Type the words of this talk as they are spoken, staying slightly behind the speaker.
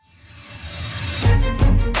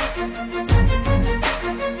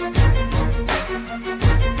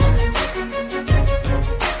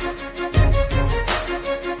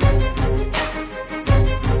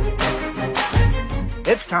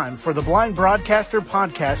time for the Blind Broadcaster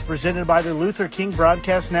Podcast presented by the Luther King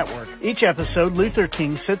Broadcast Network. Each episode, Luther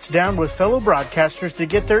King sits down with fellow broadcasters to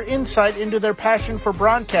get their insight into their passion for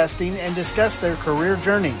broadcasting and discuss their career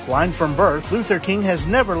journey. Blind from birth, Luther King has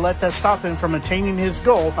never let that stop him from attaining his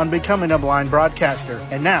goal on becoming a blind broadcaster.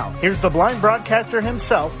 And now, here's the blind broadcaster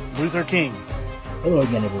himself, Luther King. Hello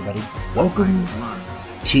again, everybody. Welcome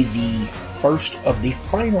to the first of the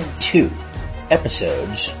final two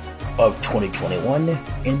episodes of 2021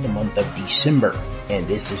 in the month of December. And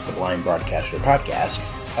this is the Blind Broadcaster Podcast,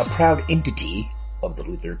 a proud entity of the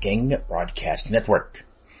Luther King Broadcast Network.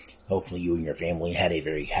 Hopefully you and your family had a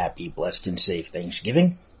very happy, blessed, and safe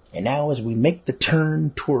Thanksgiving. And now as we make the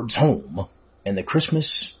turn towards home and the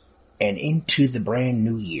Christmas and into the brand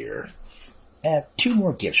new year, I have two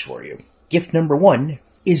more gifts for you. Gift number one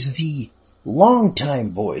is the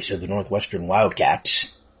longtime voice of the Northwestern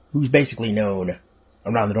Wildcats, who's basically known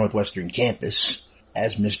around the Northwestern campus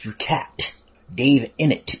as Mr. Cat. Dave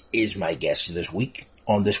Eanet is my guest this week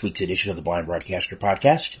on this week's edition of the Blind Broadcaster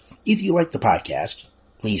Podcast. If you like the podcast,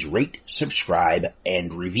 please rate, subscribe,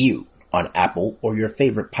 and review on Apple or your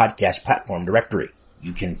favorite podcast platform directory.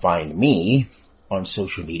 You can find me on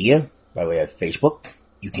social media by way of Facebook.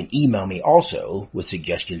 You can email me also with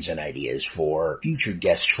suggestions and ideas for future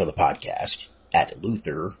guests for the podcast at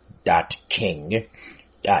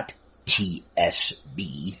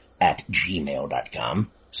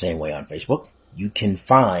luther.king.tsb@gmail.com. Same way on Facebook. You can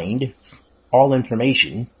find all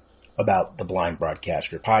information about the Blind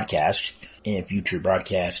Broadcaster Podcast and future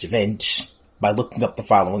broadcast events by looking up the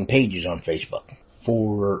following pages on Facebook.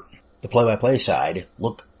 For the play-by-play side,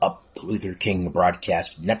 look up the Luther King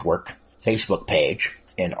Broadcast Network Facebook page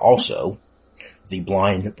and also the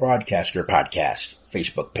Blind Broadcaster Podcast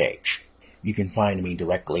Facebook page. You can find me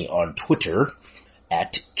directly on Twitter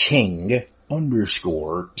at King_TSB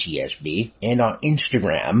and on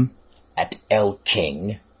Instagram at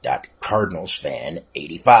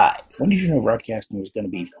lking.cardinalsfan85. When did you know broadcasting was going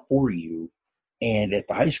to be for you? And at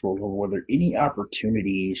the high school level, were there any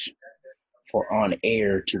opportunities for on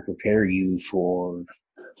air to prepare you for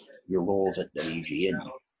your roles at WGN?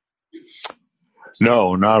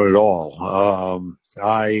 No, not at all.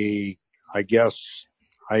 I guess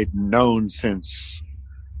I'd known since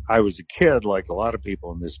I was a kid, like a lot of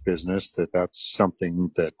people in this business, that that's something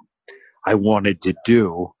that I wanted to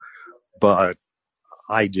do, but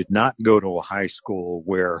I did not go to a high school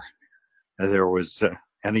where there was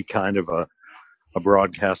any kind of a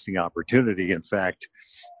broadcasting opportunity. In fact,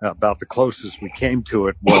 about the closest we came to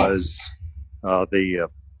it was the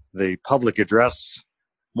public address,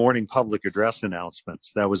 morning public address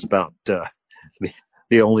announcements. That was about the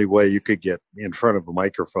only way you could get in front of a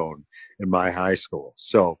microphone in my high school.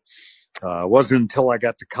 So it wasn't until I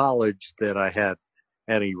got to college that I had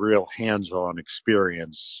any real hands-on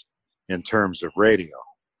experience in terms of radio.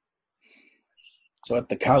 So at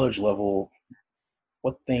the college level,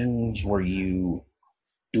 what things were you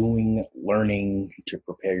doing, learning to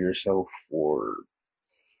prepare yourself for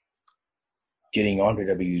getting onto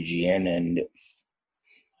WGN? And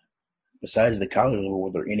besides the college level,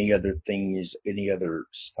 were there any other things, any other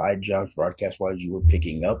side jobs, broadcast-wise, you were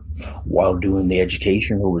picking up while doing the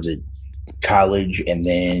education? Or was it college and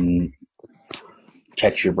then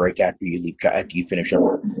catch your break after you finish up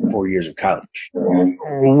 4 years of college?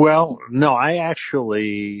 Well, no, I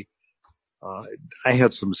actually, I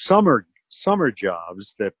had some summer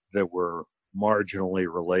jobs that were marginally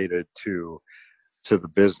related to the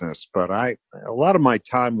business, but a lot of my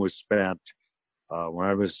time was spent when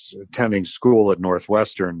I was attending school at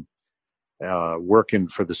Northwestern, working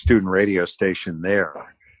for the student radio station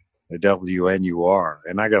there, the WNUR,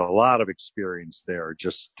 and I got a lot of experience there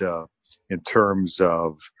just in terms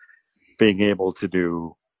of being able to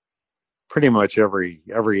do pretty much every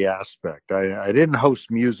aspect. I didn't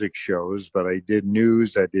host music shows, but I did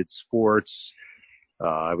news, I did sports.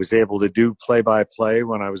 I was able to do play-by-play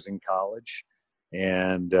when I was in college,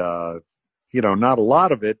 and not a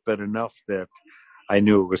lot of it, but enough that I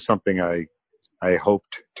knew it was something I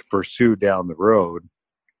hoped to pursue down the road.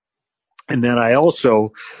 And then I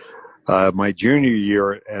also, my junior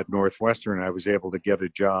year at Northwestern, I was able to get a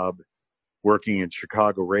job working in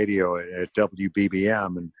Chicago radio at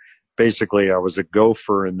WBBM. And basically I was a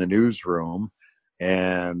gopher in the newsroom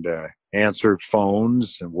and answered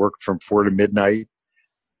phones and worked from 4 to midnight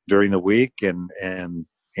during the week and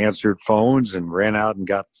answered phones and ran out and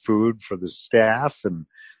got food for the staff and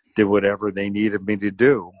did whatever they needed me to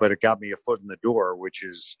do. But it got me a foot in the door, which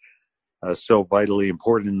is so vitally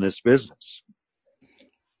important in this business.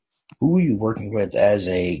 Who were you working with as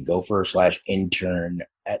a gopher / intern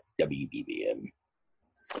at WBBM?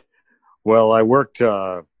 Well, I worked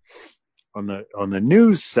on the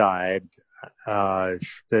news side.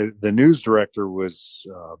 The news director was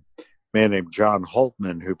a man named John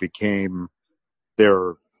Holtman, who became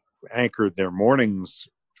their anchored their mornings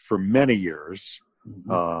for many years,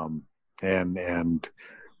 and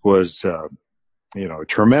was a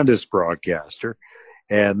tremendous broadcaster.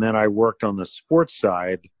 And then I worked on the sports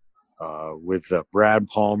side with Brad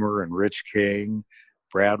Palmer and Rich King.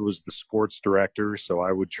 Brad was the sports director, so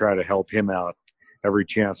I would try to help him out every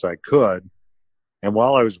chance I could. And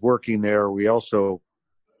while I was working there, we also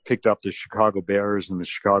picked up the Chicago Bears and the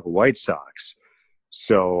Chicago White Sox.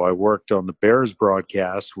 So I worked on the Bears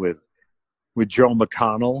broadcast with Joe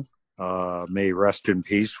McConnell, may he rest in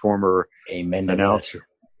peace, former announcer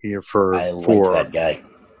here for that guy.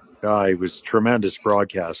 He was a tremendous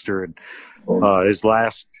broadcaster, and his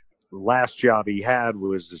last job he had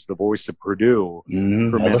was as the voice of Purdue for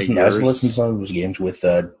many years. I listened to some of his games with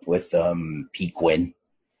Pete Quinn.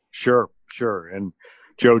 Sure. And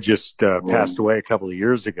Joe just passed away a couple of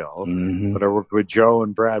years ago. But I worked with Joe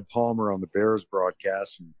and Brad Palmer on the Bears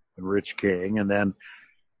broadcast and Rich King. And then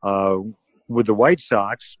with the White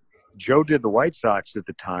Sox, Joe did the White Sox at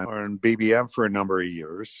the time on BBM for a number of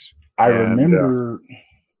years. I remember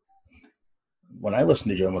when I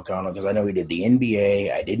listened to Joe McConnell, because I know he did the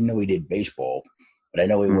NBA. I didn't know he did baseball, but I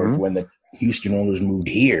know he worked when the Houston Oilers moved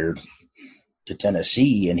here to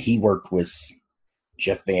Tennessee, and he worked with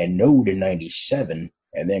Jeff Van Note in '97,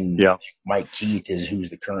 and then Mike Keith who's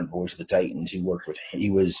the current voice of the Titans. He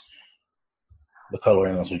was the color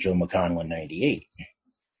analyst with Joe McConnell in '98.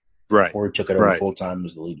 Right. Before he took it over full time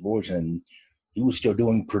as the lead voice, and he was still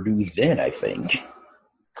doing Purdue then, I think.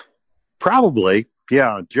 Probably,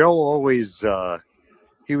 yeah. Joe always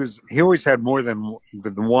he always had more than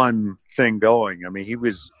one thing going. I mean, he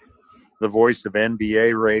was the voice of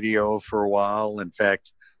NBA radio for a while. In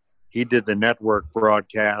fact, he did the network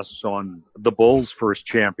broadcasts on the Bulls' first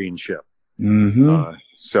championship.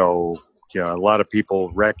 So, a lot of people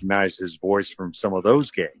recognize his voice from some of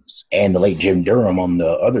those games. And the late Jim Durham on the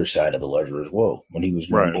other side of the ledger as well, when he was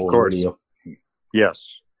doing Bulls radio.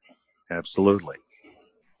 Yes, absolutely.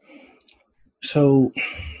 So,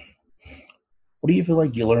 what do you feel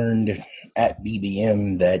like you learned at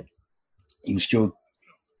BBM that you still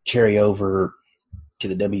carry over to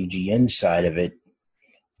the WGN side of it?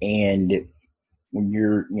 And when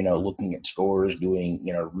you're, looking at scores, doing,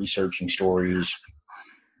 researching stories,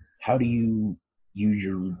 how do you use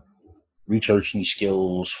your researching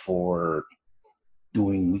skills for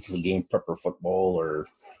doing weekly game prep for football, or,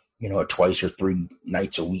 a twice or 3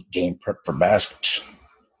 nights a week game prep for baskets?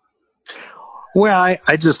 Well,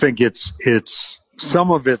 I just think it's some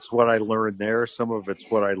of it's what I learned there. Some of it's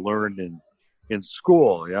what I learned in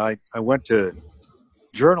school. I went to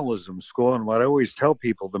journalism school, and what I always tell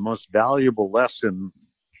people, the most valuable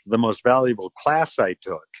class I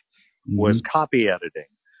took was copy editing,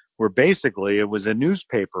 where basically it was a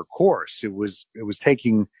newspaper course. It was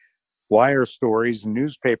taking wire stories and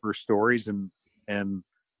newspaper stories and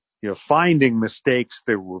finding mistakes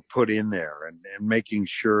that were put in there and making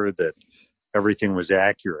sure that everything was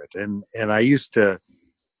accurate. And I used to,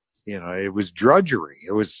 it was drudgery.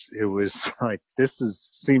 It was like,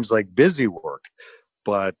 seems like busy work.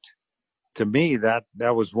 But to me, that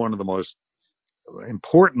was one of the most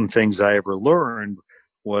important things I ever learned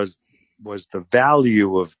was the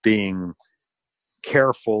value of being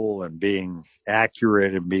careful and being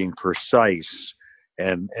accurate and being precise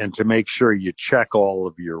and to make sure you check all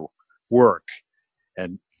of your work.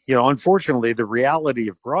 And, unfortunately, the reality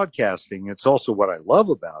of broadcasting, it's also what I love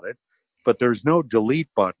about it, but there's no delete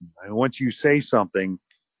button. And once you say something,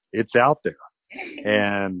 it's out there.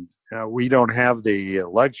 And we don't have the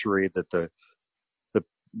luxury that the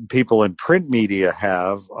people in print media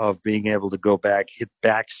have of being able to go back, hit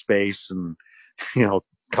backspace and,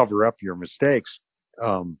 cover up your mistakes,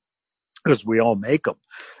 because we all make them.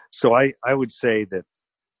 So I would say that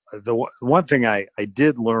the one thing I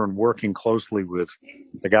did learn working closely with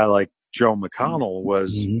a guy like Joe McConnell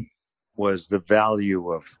was the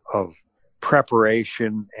value of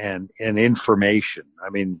preparation and information. I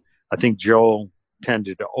mean, I think Joe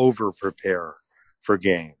tended to over prepare for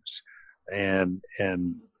games. And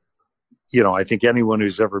I think anyone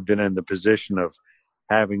who's ever been in the position of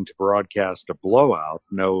having to broadcast a blowout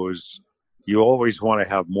knows you always want to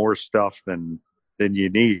have more stuff than you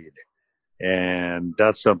need. And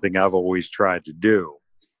that's something I've always tried to do.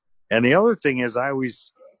 And the other thing is I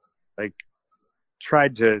always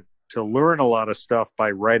tried to learn a lot of stuff by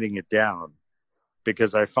writing it down,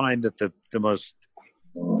 because I find that the most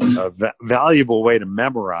valuable way to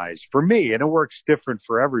memorize for me, and it works different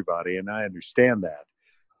for everybody, and I understand that,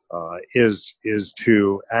 is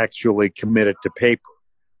to actually commit it to paper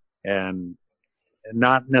and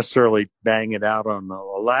not necessarily bang it out on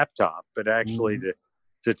a laptop, but actually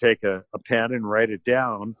to take a pen and write it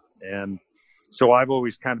down. And so I've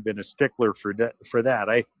always kind of been a stickler for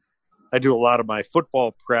that. I do a lot of my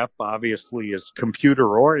football prep, obviously, is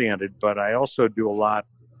computer oriented, but I also do a lot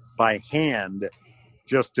by hand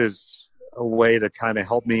just as a way to kind of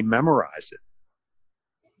help me memorize it.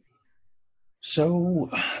 So,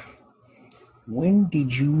 when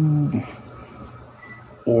did you,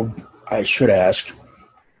 or I should ask,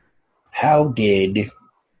 how did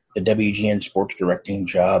the WGN sports directing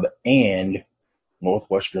job and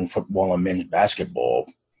Northwestern football and men's basketball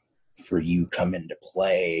for you come into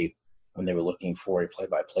play when they were looking for a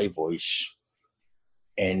play-by-play voice?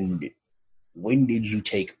 And when did you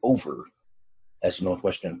take over as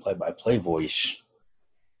Northwestern play-by-play voice?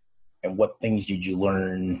 And what things did you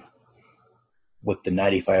learn with the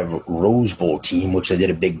 95 Rose Bowl team, which I did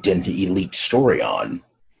a Big Ten Elite story on?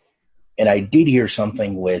 And I did hear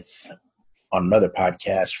something on another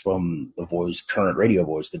podcast from the current radio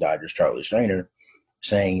voice, the Dodgers, Charlie Strainer,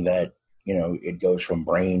 saying that, it goes from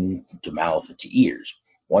brain to mouth to ears.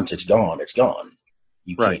 Once it's gone, it's gone.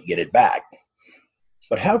 You can't get it back.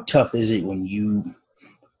 But how tough is it when you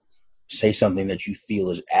say something that you feel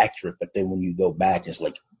is accurate, but then when you go back, it's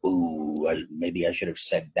like, ooh, maybe I should have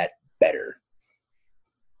said that better?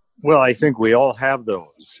 Well, I think we all have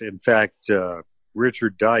those. In fact,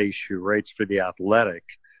 Richard Deitch, who writes for The Athletic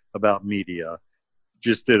about media,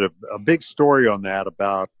 just did a big story on that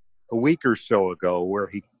about a week or so ago,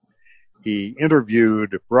 where he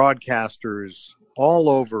interviewed broadcasters all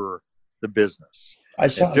over the business. I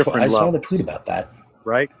saw the tweet about that.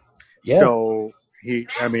 Right? Yeah. So it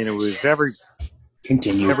was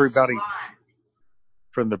everybody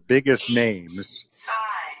from the biggest names 5,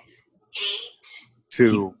 8,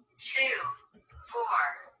 to 2, 4,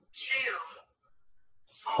 2.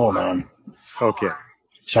 Hold on. Okay.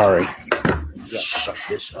 Sorry. Suck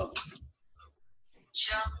this up.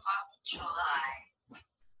 Jump up July.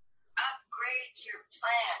 Upgrade your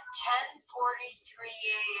plan. 10:43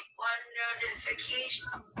 a.m. 1 notification.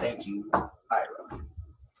 Thank you, Ira.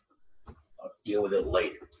 I'll deal with it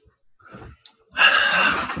later.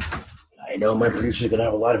 I know my producer's going to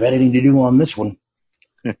have a lot of editing to do on this one.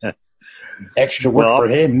 Extra work for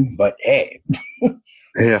him, but hey.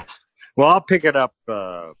 Yeah. Well, I'll pick it up.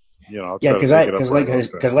 Because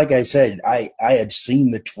like I said, I had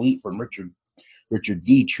seen the tweet from Richard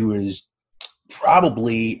Deitch, who is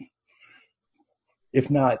probably, if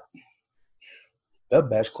not the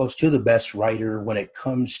best, close to the best writer when it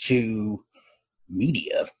comes to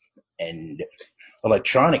media and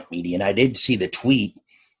electronic media. And I did see the tweet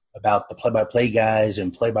about the play-by-play guys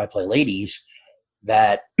and play-by-play ladies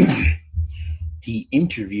that he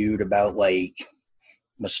interviewed about, like,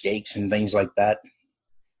 mistakes and things like that.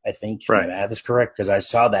 I think I have this correct, because I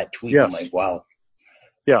saw that tweet. Yes. I'm like, wow.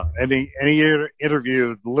 Yeah, and he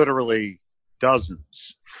interviewed literally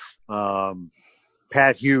dozens.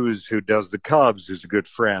 Pat Hughes, who does the Cubs, is a good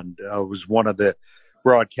friend, was one of the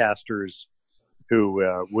broadcasters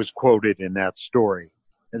who was quoted in that story.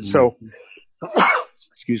 And so,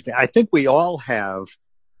 excuse me, I think we all have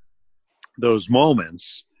those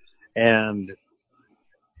moments, and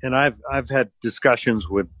I've had discussions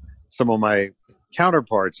with some of my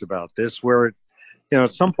counterparts about this, where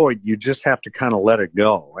at some point you just have to kind of let it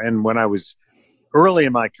go. And when I was early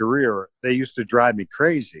in my career, they used to drive me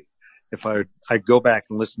crazy if I'd go back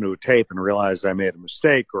and listen to a tape and realize I made a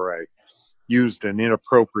mistake, or I used an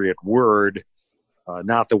inappropriate word,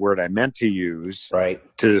 not the word I meant to use, to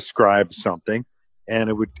describe something, and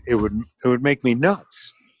it would make me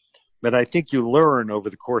nuts. But I think you learn over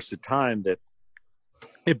the course of time that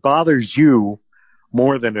it bothers you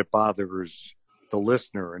more than it bothers the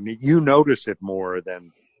listener, and you notice it more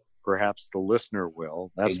than perhaps the listener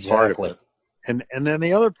will. That's part of it. And then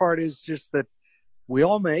the other part is just that we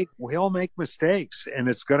all make mistakes, and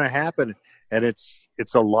it's going to happen. And it's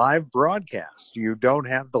a live broadcast. You don't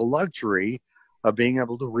have the luxury of being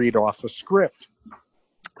able to read off a script.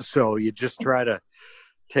 So you just try to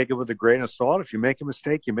take it with a grain of salt. If you make a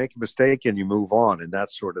mistake, you make a mistake and you move on, and that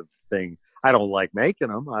sort of thing. I don't like making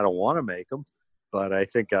them. I don't want to make them, but I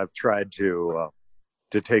think I've tried to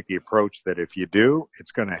take the approach that if you do,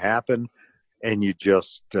 it's going to happen, and you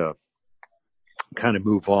just kind of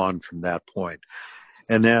move on from that point.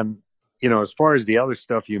 And then, as far as the other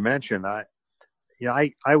stuff you mentioned, I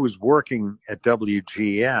was working at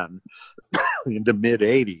WGN in the mid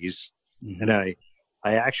 '80s, and I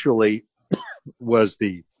actually was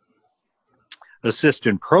the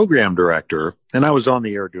assistant program director, and I was on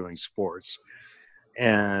the air doing sports.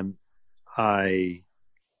 and I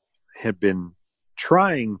had been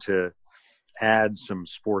trying to add some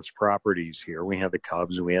sports properties here. We had the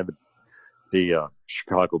Cubs and we had the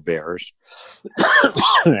Chicago Bears,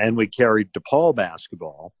 and we carried DePaul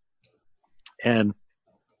basketball. And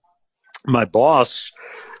my boss,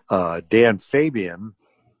 Dan Fabian,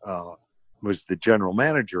 was the general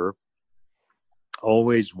manager,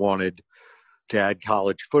 always wanted to add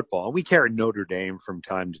college football. We carried Notre Dame from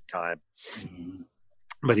time to time.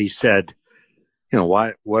 But he said,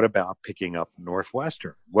 what about picking up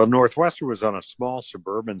Northwestern? Well, Northwestern was on a small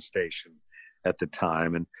suburban station at the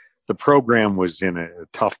time, and the program was in a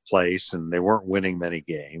tough place, and they weren't winning many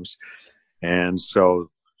games. And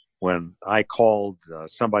so when I called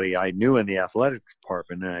somebody I knew in the athletic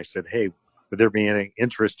department, and I said, hey, would there be any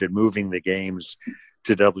interest in moving the games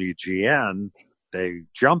to WGN? They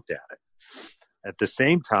jumped at it. At the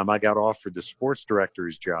same time, I got offered the sports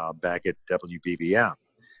director's job back at WBBM.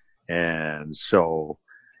 And so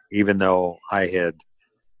even though I had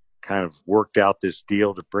kind of worked out this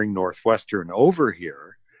deal to bring Northwestern over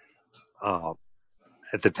here,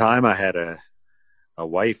 at the time I had a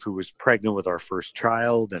wife who was pregnant with our first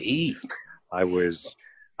child, and I was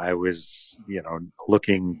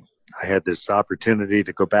looking. I had this opportunity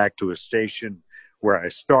to go back to a station where I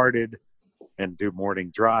started and do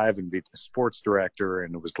morning drive and be the sports director,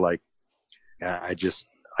 and it was like I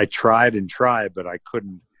tried and tried, but I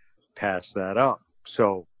couldn't pass that up.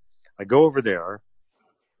 So I go over there.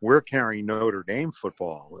 We're carrying Notre Dame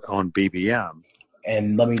football on BBM.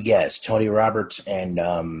 And let me guess, Tony Roberts and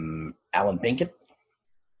Alan Pinkett?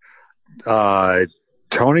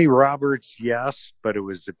 Tony Roberts, yes, but it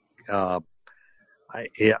was I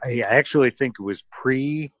actually think it was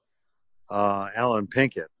pre Alan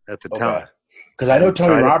Pinkett at the time. Because I know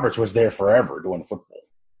Tony Roberts was there forever doing football.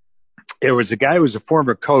 It was a guy who was a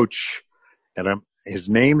former coach, and his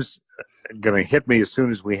name's going to hit me as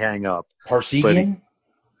soon as we hang up. Parsegian?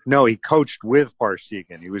 No, he coached with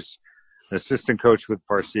Parsegian. He was an assistant coach with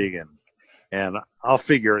Parsegian, and I'll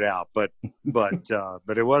figure it out. But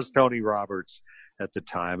it was Tony Roberts at the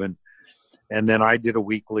time, and then I did a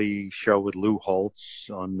weekly show with Lou Holtz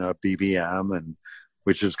on BBM, and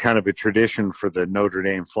which is kind of a tradition for the Notre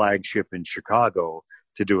Dame flagship in Chicago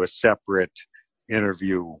to do a separate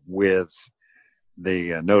interview with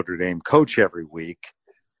the Notre Dame coach every week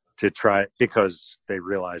to try, because they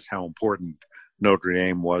realize how important Notre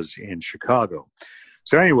Dame was in Chicago.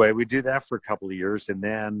 So anyway, we do that for a couple of years, and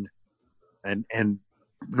then and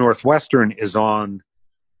Northwestern is on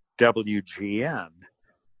WGN.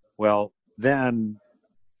 Well, then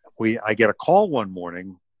I get a call one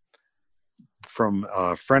morning from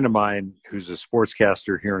a friend of mine who's a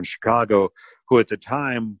sportscaster here in Chicago, who at the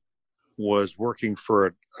time was working for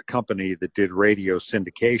a company that did radio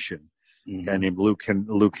syndication, a guy named Lou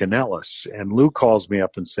Canellis. And Lou calls me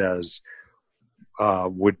up and says,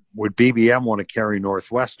 would BBM want to carry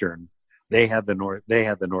Northwestern? They had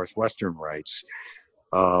the Northwestern rights,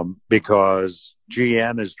 because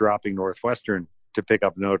GN is dropping Northwestern to pick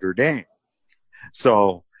up Notre Dame.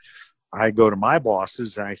 So I go to my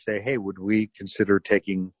bosses and I say, hey, would we consider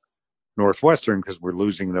taking Northwestern because we're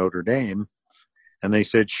losing Notre Dame? And they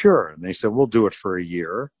said, sure. And they said, we'll do it for a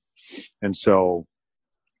year. And so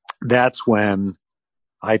that's when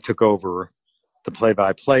I took over the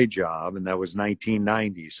play-by-play job, and that was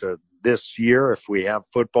 1990. So this year, if we have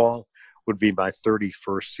football, would be my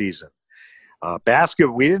 31st season.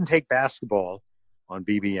 Basketball, we didn't take basketball on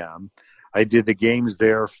BBM. I did the games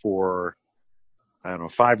there for,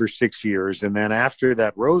 5 or 6 years. And then after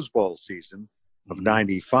that Rose Bowl season of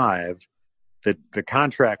 95, the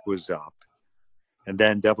contract was up. And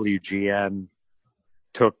then WGN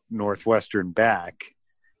took Northwestern back,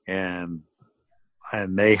 and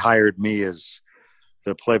they hired me as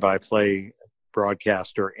the play-by-play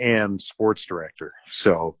broadcaster and sports director.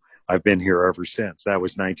 So I've been here ever since. That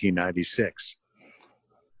was 1996.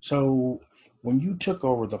 So when you took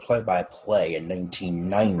over the play-by-play in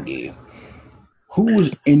 1990, who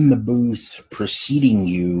was in the booth preceding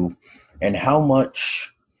you, and how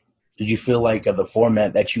much did you feel like of the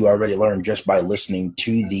format that you already learned just by listening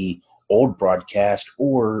to the old broadcast,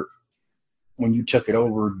 or when you took it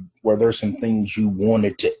over, were there some things you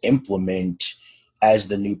wanted to implement as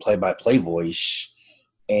the new play-by-play voice?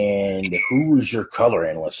 And who was your color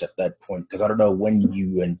analyst at that point? Because I don't know when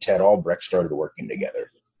you and Ted Albrecht started working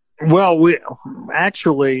together. Well, we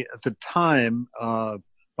actually, at the time,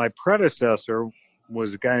 my predecessor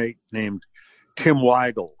was a guy named Tim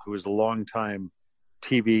Weigel, who was a longtime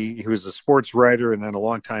TV. He was a sports writer and then a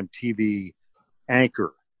longtime TV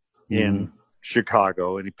anchor in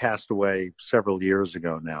Chicago, and he passed away several years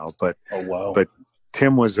ago now. But oh wow! But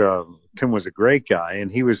Tim was a great guy,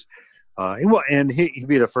 and he was he'd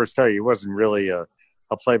be the first to tell you he wasn't really a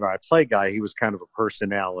play-by-play guy. He was kind of a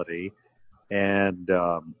personality, and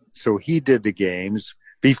so he did the games.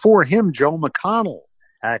 Before him, Joe McConnell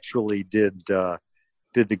actually did the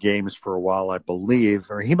games for a while, I believe,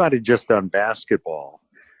 or he might have just done basketball.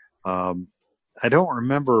 I don't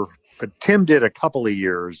remember, but Tim did a couple of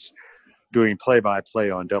years doing play-by-play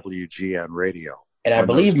on WGN radio. And I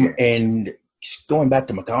believe, and going back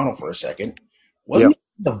to McConnell for a second, wasn't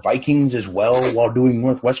he the Vikings as well while doing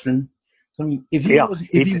Northwestern? I mean, if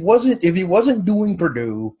he wasn't doing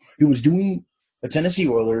Purdue, he was doing the Tennessee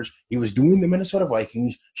Oilers, he was doing the Minnesota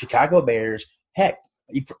Vikings, Chicago Bears. Heck,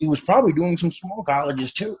 he was probably doing some small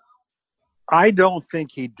colleges too. I don't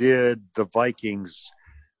think he did the Vikings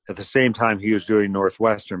at the same time he was doing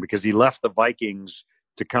Northwestern, because he left the Vikings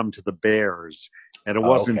to come to the Bears, and it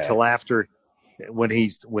wasn't until after when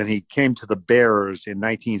he came to the Bears in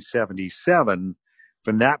 1977.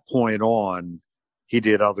 From that point on, he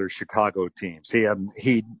did other Chicago teams. He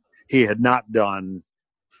had not done,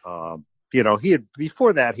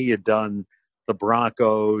 before that he had done the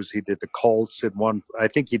Broncos. He did the Colts at one. I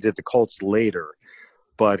think he did the Colts later,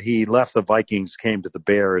 but he left the Vikings, came to the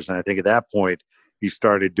Bears, and I think at that point he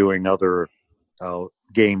started doing other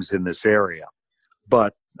games in this area.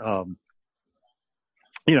 But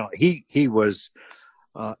he was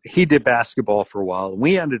he did basketball for a while, and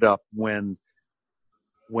we ended up when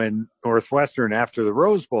Northwestern, after the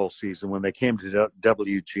Rose Bowl season, when they came to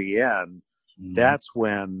WGN, that's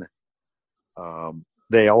when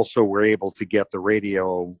they also were able to get the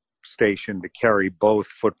radio station to carry both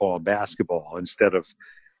football and basketball instead of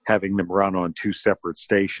having them run on two separate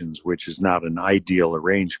stations, which is not an ideal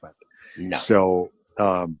arrangement. No. So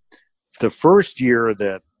the first year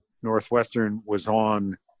that Northwestern was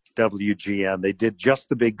on WGN, they did just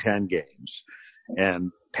the Big Ten games,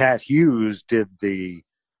 and Pat Hughes did the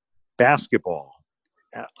basketball.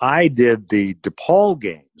 I did the DePaul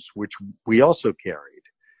games, which we also carried.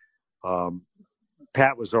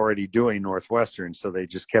 Pat was already doing Northwestern, so they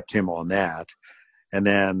just kept him on that. And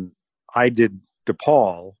then I did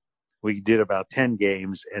DePaul. We did about 10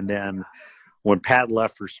 games, and then when Pat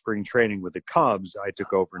left for spring training with the Cubs, I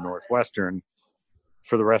took over Northwestern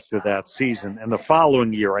for the rest of that season. And the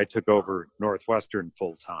following year, I took over Northwestern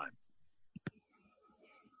full time.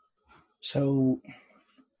 So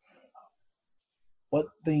what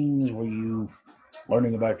things were you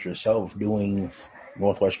learning about yourself doing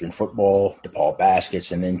Northwestern football, DePaul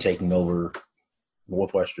baskets, and then taking over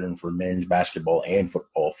Northwestern for men's basketball and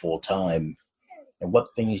football full time? And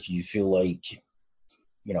what things do you feel like,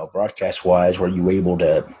 broadcast wise, were you able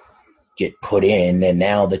to get put in? And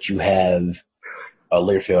now that you have a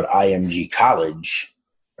Learfield IMG College,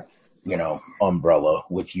 umbrella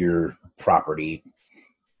with your property,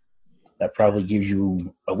 that probably gives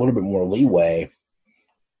you a little bit more leeway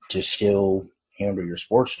to still handle your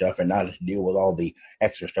sports stuff and not deal with all the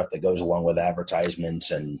extra stuff that goes along with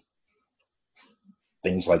advertisements and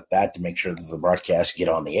things like that to make sure that the broadcasts get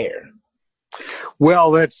on the air.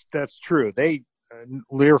 Well, that's true.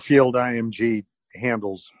 Learfield IMG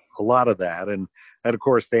handles a lot of that, and of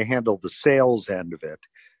course they handle the sales end of it.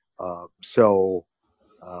 So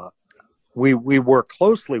we work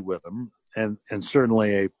closely with them, and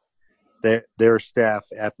certainly their staff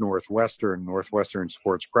at Northwestern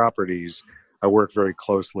Sports Properties, I work very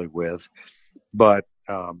closely with. But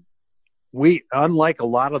we, unlike a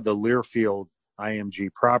lot of the Learfield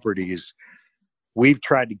IMG properties, we've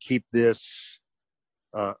tried to keep this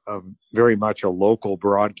very much a local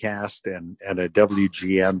broadcast and a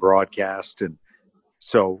WGN broadcast. And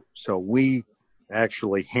so we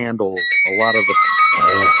actually handle a lot of the...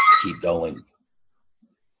 keep going.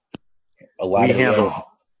 A lot of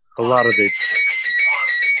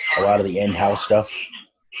the in-house stuff.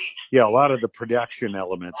 Yeah, a lot of the production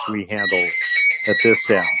elements we handle at this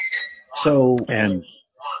end. So, and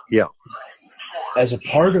yeah, as a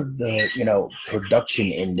part of the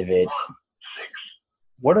production end of it,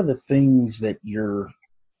 what are the things that you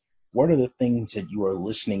are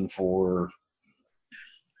listening for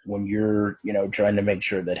when you're trying to make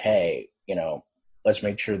sure that, hey, let's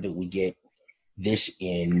make sure that we get this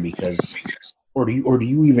in, because or do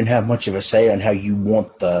you even have much of a say on how you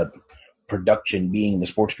want the production, being the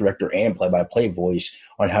sports director and play-by-play voice,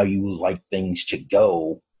 on how you like things to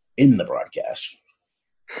go in the broadcast?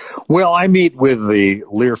 Well, I meet with the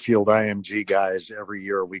Learfield IMG guys every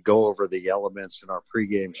year. We go over the elements in our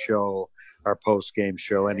pregame show, our postgame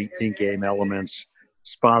show, any in-game elements,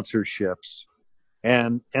 sponsorships,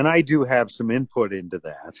 and I do have some input into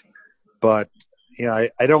that. But I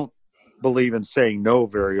don't believe in saying no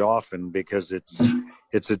very often because it's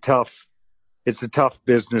a tough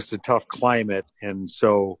business, a tough climate, and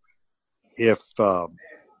so if the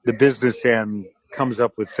business end comes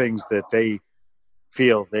up with things that they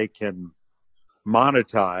feel they can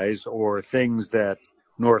monetize or things that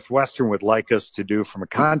Northwestern would like us to do from a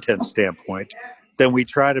content standpoint, then we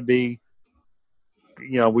try to be,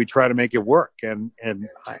 we try to make it work. And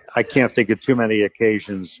I can't think of too many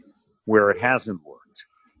occasions where it hasn't worked.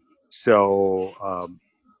 So,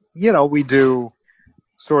 we do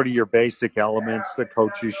sort of your basic elements, the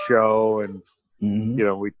coaches show, and,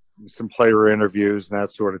 we some player interviews and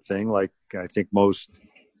that sort of thing. Like I think most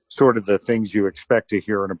sort of the things you expect to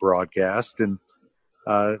hear in a broadcast, and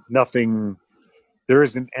there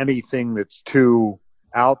isn't anything that's too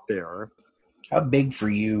out there. How big for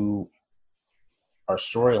you are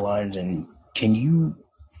storylines, and can you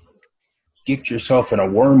get yourself in a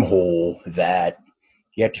wormhole that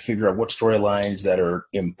you have to figure out what storylines that are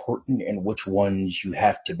important and which ones you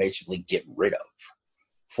have to basically get rid of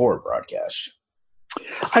for a broadcast?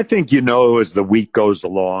 I think, as the week goes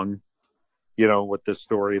along, what the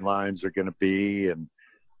storylines are going to be. And,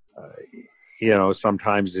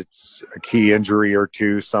 sometimes it's a key injury or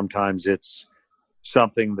two. Sometimes it's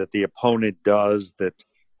something that the opponent does that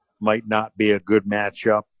might not be a good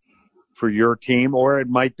matchup for your team, or it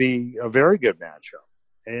might be a very good matchup.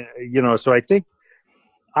 And, so I think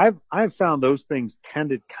I've found those things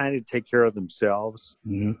tend to kind of take care of themselves.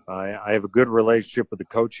 Mm-hmm. I have a good relationship with the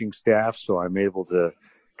coaching staff, so I'm able to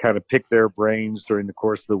kind of pick their brains during the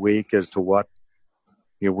course of the week as to what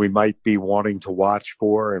we might be wanting to watch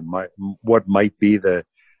for, and what might be the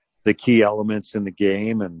key elements in the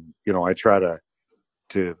game. And I try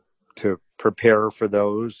to prepare for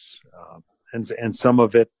those, and some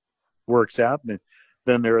of it works out, and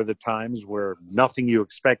then there are the times where nothing you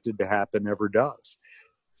expected to happen ever does.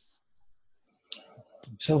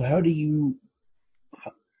 So how do you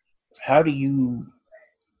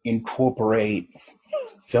incorporate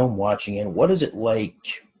film watching in? What is it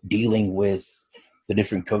like dealing with the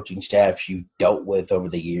different coaching staffs you've dealt with over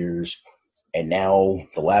the years, and now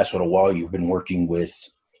the last little while you've been working with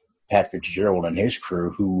Pat Fitzgerald and his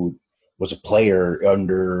crew, who was a player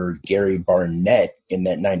under Gary Barnett in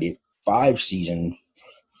that 95 season?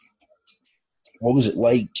 What was it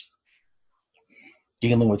like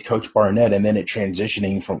dealing with Coach Barnett and then it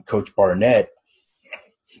transitioning from Coach Barnett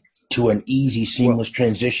to an easy, seamless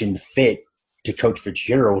transition fit to Coach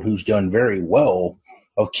Fitzgerald, who's done very well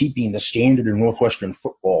of keeping the standard of Northwestern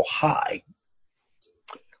football high?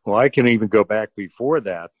 Well, I can even go back before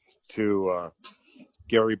that to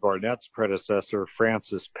Gary Barnett's predecessor,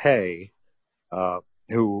 Francis Pay,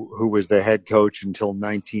 who was the head coach until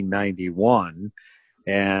 1991,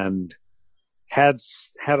 and had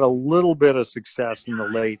a little bit of success in the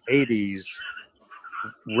late 80s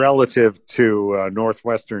relative to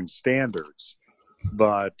Northwestern standards.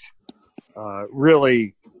 But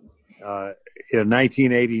really, in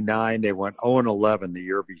 1989, they went 0-11 the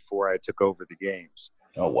year before I took over the games.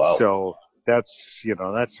 Oh, wow. So that's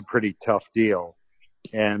a pretty tough deal.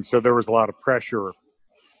 And so there was a lot of pressure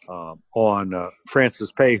on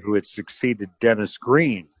Francis Pay, who had succeeded Dennis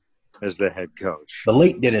Green as the head coach. The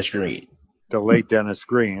late Dennis Green.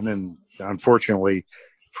 And unfortunately,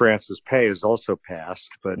 Francis Pay has also passed,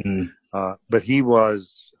 but he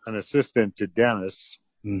was an assistant to Dennis,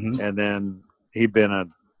 and then he'd been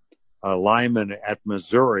a lineman at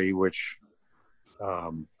Missouri, which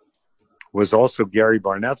was also Gary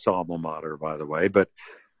Barnett's alma mater, by the way. But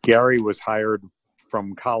Gary was hired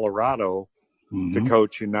from Colorado to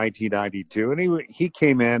coach in 1992, and he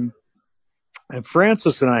came in. And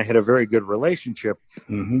Francis and I had a very good relationship,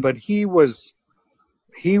 but he was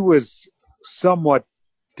somewhat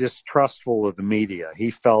distrustful of the media.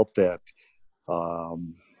 He felt that,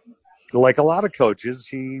 like a lot of coaches,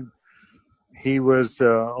 he was a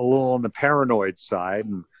little on the paranoid side,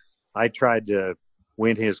 and I tried to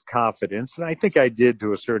win his confidence, and I think I did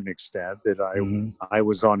to a certain extent. That I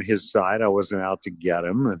was on his side. I wasn't out to get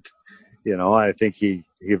him, and I think he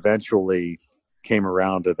eventually came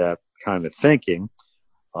around to that kind of thinking.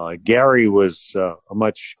 Gary was a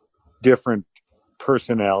much different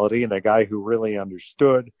personality, and a guy who really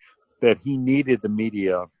understood that he needed the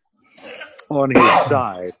media on his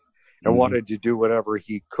side and wanted to do whatever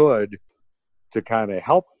he could to kind of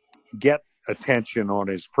help get attention on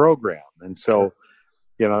his program. And so,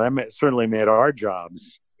 that certainly made our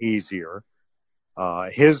jobs easier.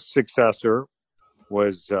 His successor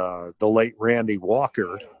was the late Randy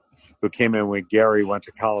Walker, who came in when Gary went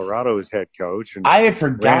to Colorado as head coach. And I had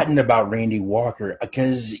forgotten about Randy Walker,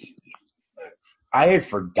 because I had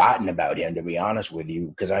forgotten about him, to be honest with you,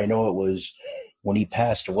 because I know it was when he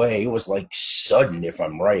passed away, it was like sudden, if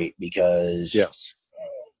I'm right, because Yes.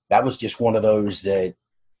 that was just one of those that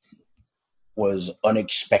was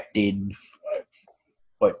unexpected.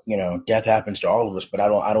 But death happens to all of us. But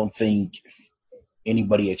I don't think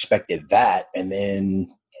anybody expected that. And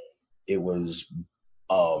then it was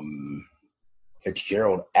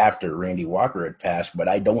Fitzgerald after Randy Walker had passed. But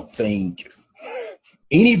I don't think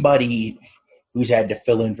anybody who's had to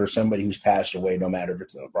fill in for somebody who's passed away, no matter if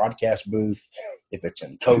it's in a broadcast booth, if it's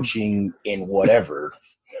in coaching, in whatever,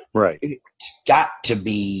 Right. it's got to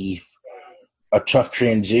be a tough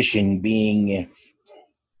transition being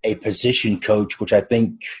a position coach, which I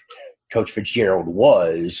think Coach Fitzgerald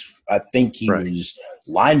was. I think he Right. was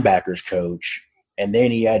linebackers coach, and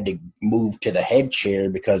then he had to move to the head chair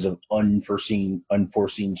because of unforeseen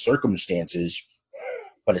circumstances.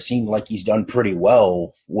 But it seemed like he's done pretty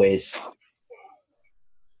well with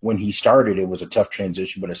when he started. It was a tough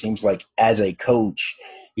transition, but it seems like as a coach,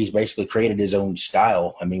 he's basically created his own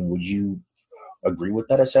style. I mean, would you agree with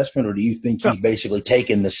that assessment, or do you think Yeah. he's basically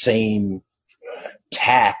taken the same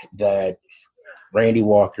tack that Randy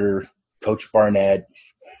Walker, Coach Barnett,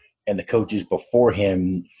 and the coaches before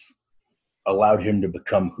him allowed him to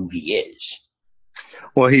become who he is?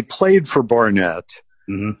 Well, he played for Barnett,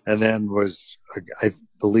 Mm-hmm. and then I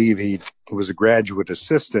believe he was a graduate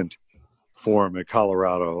assistant for him at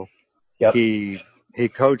Colorado. Yep. He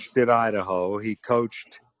coached at Idaho. He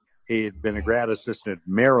had been a grad assistant at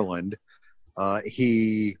Maryland.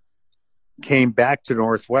 He came back to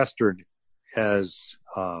Northwestern as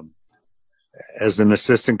an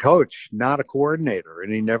assistant coach, not a coordinator,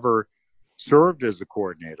 and he never served as a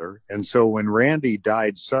coordinator. And so when Randy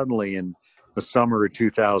died suddenly in the summer of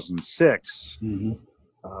 2006, Mm-hmm.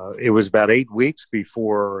 it was about 8 weeks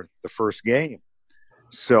before the first game.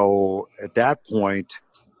 So at that point,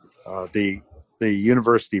 the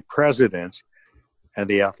university president and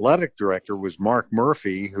the athletic director was Mark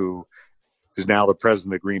Murphy, who is now the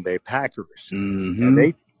president of the Green Bay Packers. Mm-hmm.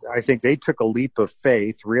 And I think they took a leap of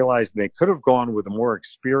faith, realizing they could have gone with a more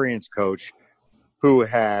experienced coach who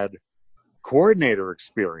had coordinator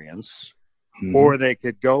experience, Mm-hmm. or they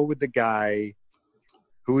could go with the guy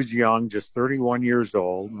who was young, just 31 years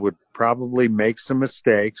old, would probably make some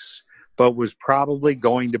mistakes, but was probably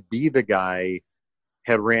going to be the guy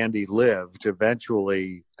had Randy lived.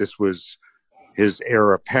 Eventually, this was his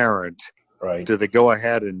heir apparent. Right. Did they go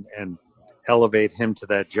ahead and elevate him to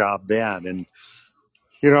that job then? And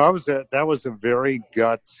that was a very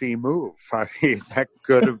gutsy move. I mean, that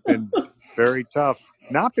could have been very tough,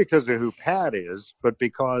 not because of who Pat is, but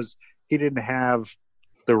because he didn't have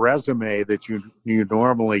the resume that you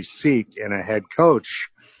normally seek in a head coach.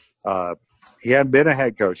 He hadn't been a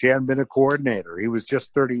head coach. He hadn't been a coordinator. He was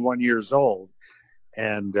just 31 years old,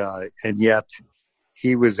 and yet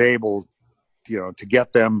he was able, to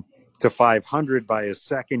get them to 500 by his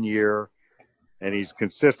second year. And he's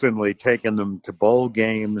consistently taken them to bowl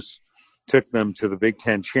games, took them to the Big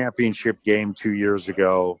Ten championship game 2 years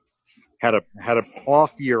ago, had an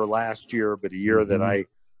off year last year, but a year Mm-hmm. that I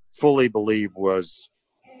fully believe was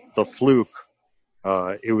the fluke.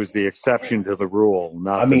 It was the exception to the rule,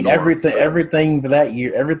 not the norm. Everything for that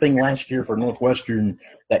year, everything last year for Northwestern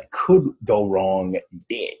that could go wrong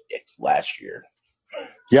did last year.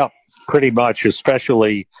 Yeah, pretty much,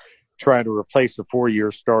 especially trying to replace a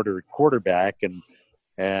 4-year starter at quarterback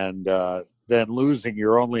and then losing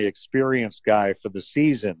your only experienced guy for the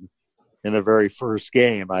season in the very first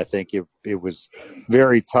game. I think it was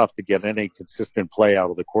very tough to get any consistent play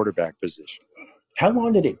out of the quarterback position. How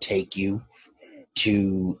long did it take you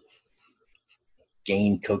to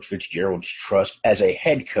gain Coach Fitzgerald's trust as a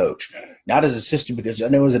head coach, not as assistant? Because I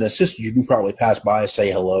know as an assistant, you can probably pass by,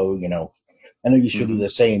 say hello, I know you should do the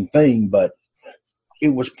same thing, but it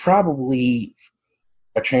was probably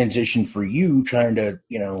a transition for you trying to,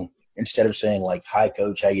 instead of saying like, hi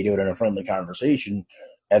coach, how you doing in a friendly conversation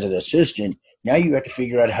as an assistant, now you have to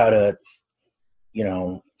figure out how to,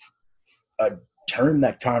 turn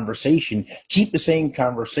that conversation, keep the same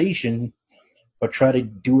conversation, but try to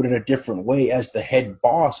do it in a different way as the head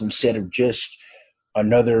boss instead of just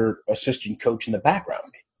another assistant coach in the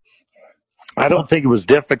background. I don't think it was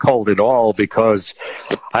difficult at all because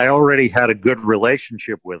I already had a good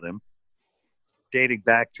relationship with him dating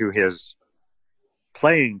back to his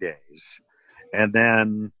playing days. And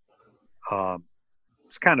then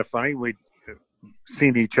it's kind of funny. We'd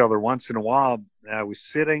seen each other once in a while. I was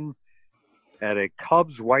sitting at a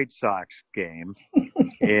Cubs-White Sox game,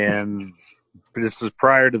 and this was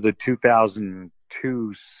prior to the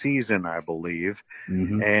 2002 season, I believe.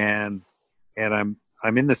 Mm-hmm. And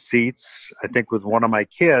I'm in the seats, I think, with one of my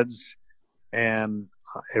kids, and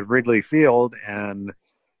at Wrigley Field, and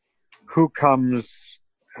who comes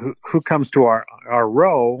to our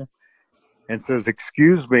row and says,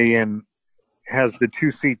 "Excuse me," and has the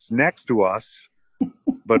two seats next to us,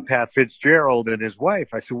 but Pat Fitzgerald and his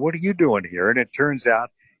wife. I said, "What are you doing here?" And it turns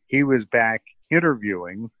out he was back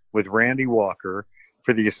interviewing with Randy Walker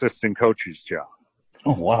for the assistant coach's job.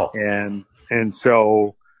 Oh, wow. And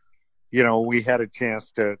so, we had a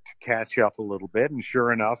chance to catch up a little bit. And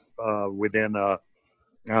sure enough, within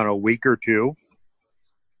a week or two,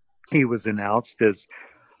 he was announced as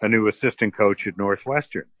a new assistant coach at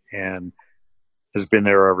Northwestern and has been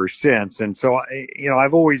there ever since. And so,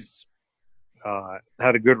 I've always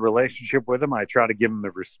had a good relationship with him. I try to give him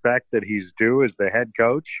the respect that he's due as the head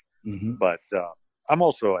coach. Mm-hmm. But I'm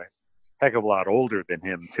also a heck of a lot older than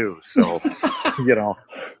him, too. So,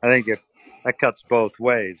 I think that cuts both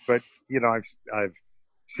ways. But, I've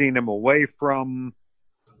seen him away from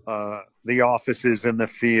the offices in the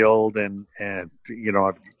field, and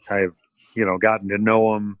I've gotten to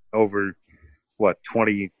know him over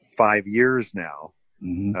 25 years now,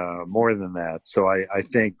 more than that. So I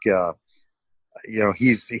think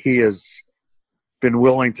he has been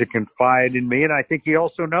willing to confide in me, and I think he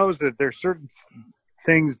also knows that there's certain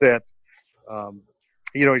things that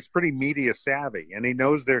he's pretty media savvy, and he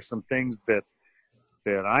knows there's some things that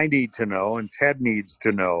I need to know and Ted needs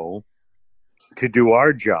to know to do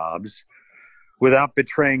our jobs without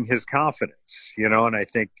betraying his confidence, and I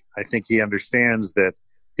think he understands that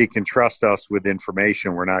he can trust us with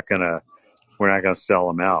information. We're not gonna sell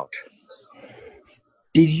him out.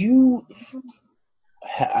 Did you?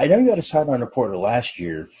 I know you had a sideline reporter last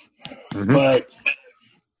year, but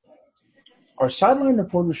are sideline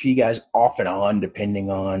reporters for you guys off and on depending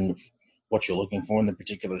on what you're looking for in the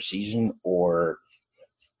particular season, or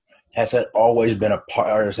has that always been a part,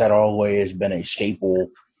 or has that always been a staple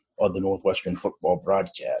of the Northwestern football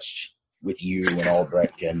broadcast with you and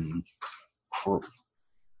Albrecht and crew?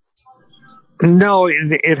 No,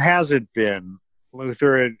 it hasn't been,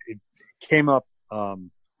 Luther. It came up.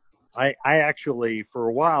 I actually, for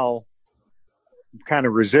a while, kind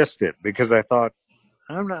of resisted because I thought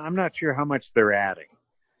I'm not sure how much they're adding,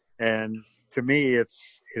 and to me,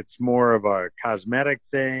 it's more of a cosmetic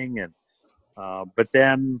thing. And but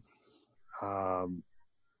then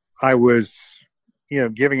I was,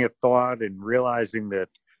 giving it thought and realizing that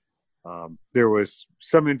there was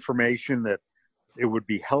some information that it would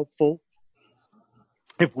be helpful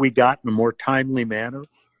if we got in a more timely manner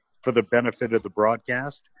for the benefit of the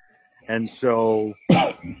broadcast. And so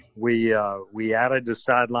we added the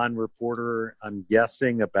sideline reporter, I'm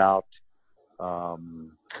guessing about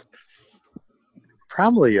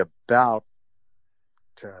probably about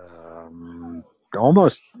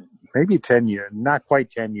almost maybe 10 years, not quite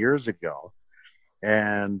 10 years ago.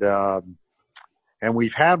 And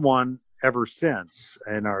we've had one ever since.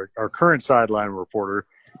 And our current sideline reporter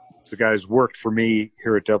is a guy who's worked for me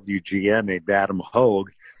here at WGN named Adam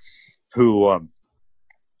Hogue, who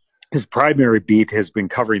his primary beat has been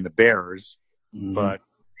covering the Bears, but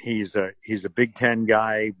he's a Big Ten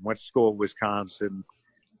guy, went to school in Wisconsin,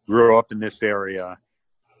 grew up in this area,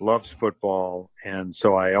 loves football. And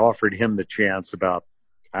so I offered him the chance about,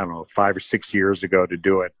 5 or 6 years ago to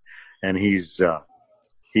do it. And he's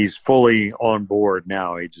fully on board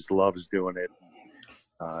now. He just loves doing it.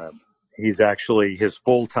 He's actually, his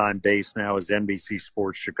full-time base now is NBC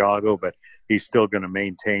Sports Chicago, but he's still going to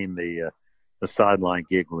maintain the sideline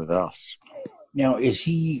gig with us. Now, is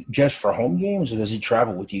he just for home games, or does he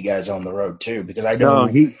travel with you guys on the road too? Because I know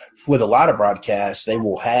with a lot of broadcasts, they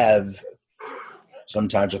will have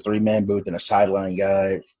sometimes a 3-man booth and a sideline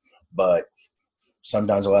guy, but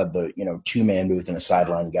sometimes they'll have the 2-man booth and a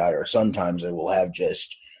sideline guy, or sometimes they will have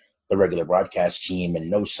just the regular broadcast team and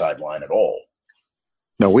no sideline at all.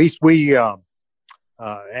 No,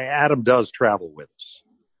 Adam does travel with us,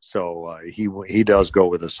 so he does go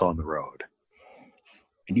with us on the road.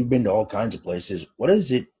 And you've been to all kinds of places. What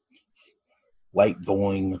is it like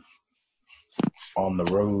going on the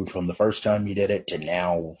road from the first time you did it to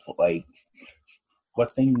now? Like,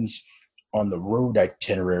 what things on the road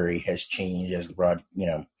itinerary has changed as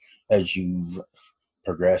as you've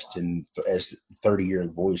progressed and as 30-year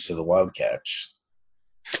voice of the Wildcats?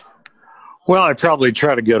 Well, I probably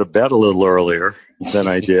try to go to bed a little earlier than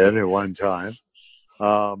I did at one time.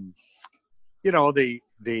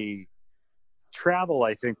 The travel,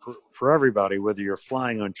 I think, for everybody, whether you're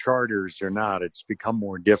flying on charters or not, it's become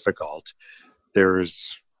more difficult.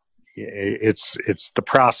 It's the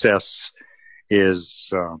process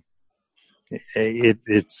is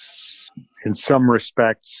it's in some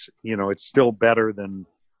respects, it's still better than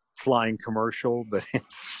flying commercial, but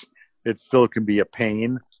it still can be a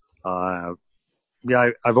pain. I've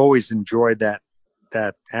always enjoyed that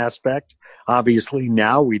aspect. Obviously,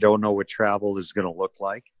 now we don't know what travel is going to look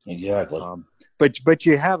like. Exactly. But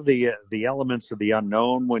you have the elements of the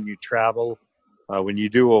unknown when you travel. When you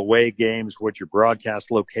do away games, what your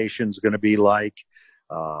broadcast location is going to be like.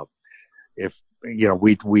 If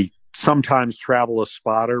we sometimes travel a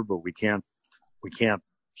spotter, but we can't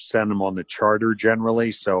send him on the charter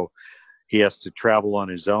generally, so he has to travel on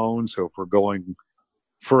his own. So if we're going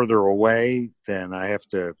further away, then I have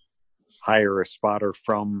to hire a spotter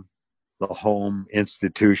from the home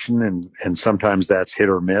institution, and sometimes that's hit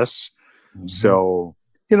or miss. Mm-hmm. So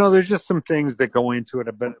there's just some things that go into it,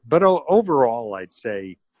 but overall, I'd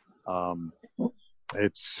say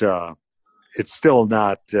it's still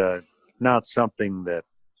not something that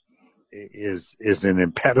is an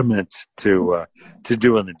impediment to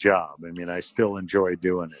doing the job. I mean, I still enjoy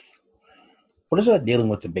doing it. What is that dealing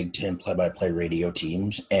with the Big Ten play-by-play radio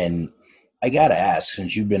teams? And I gotta ask,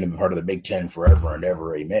 since you've been a part of the Big Ten forever and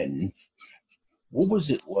ever, amen, what was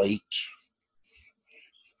it like,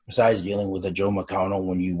 besides dealing with a Joe McConnell,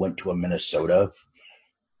 when you went to a Minnesota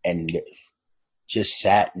and just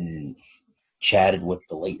sat and chatted with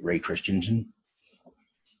the late Ray Christensen?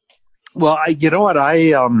 Well, you know what?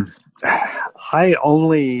 I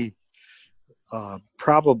only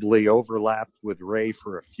probably overlapped with Ray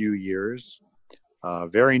for a few years.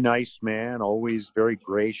 Very nice man, always very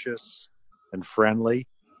gracious and friendly.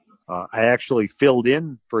 I actually filled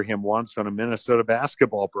in for him once on a Minnesota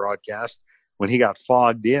basketball broadcast when he got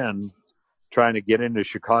fogged in trying to get into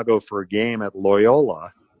Chicago for a game at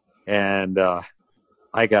Loyola. And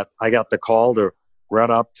I got the call to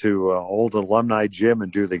run up to old alumni gym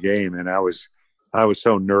and do the game. And I was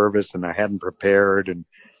so nervous and I hadn't prepared. And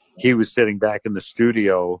he was sitting back in the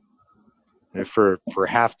studio for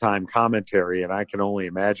halftime commentary, and I can only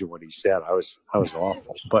imagine what he said. I was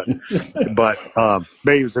awful, but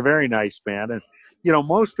he was a very nice man. And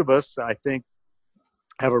most of us, I think,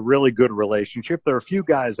 have a really good relationship. There are a few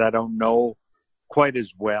guys I don't know quite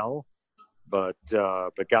as well, but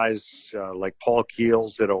guys like Paul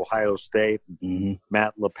Keels at Ohio State, mm-hmm.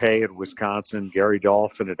 Matt LePay at Wisconsin, Gary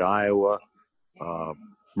Dolphin at Iowa,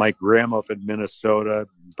 Mike Grimm up at Minnesota,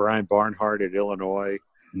 Brian Barnhart at Illinois.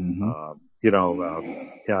 Mm-hmm.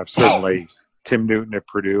 I've certainly Tim Newton at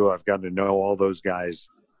Purdue. I've gotten to know all those guys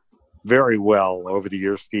very well over the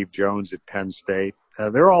years. Steve Jones at Penn State.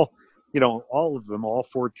 They're all, all of them, all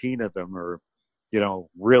 14 of them are,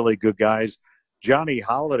 really good guys. Johnny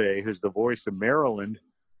Holiday, who's the voice of Maryland,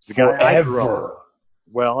 is the guy I grew up.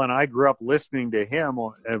 Well, and I grew up listening to him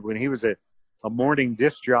when he was a morning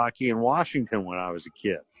disc jockey in Washington when I was a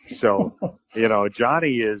kid. So,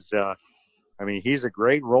 Johnny is. He's a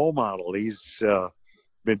great role model. He's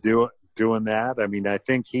been doing that. I mean, I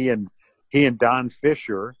think he and Don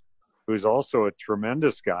Fisher, who's also a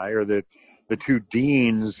tremendous guy, are the two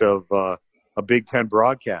deans of a Big Ten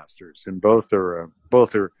broadcasters, and both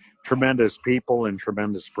are tremendous people and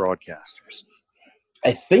tremendous broadcasters.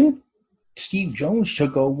 I think Steve Jones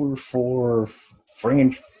took over for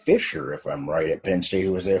Fran Fisher, if I'm right, at Penn State,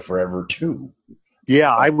 who was there forever too.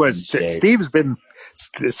 Yeah, I was. Steve's been,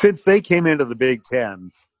 since they came into the Big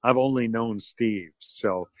Ten, I've only known Steve.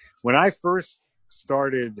 So when I first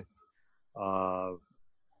started,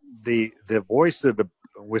 the voice of the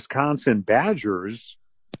Wisconsin Badgers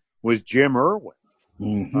was Jim Irwin.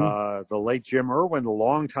 Mm-hmm. The late Jim Irwin, the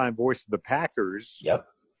longtime voice of the Packers. Yep.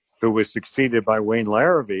 Who was succeeded by Wayne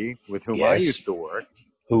Larrabee, with whom I used to work.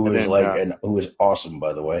 Who was awesome,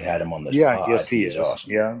 by the way. Had him on this pod. Yes, he is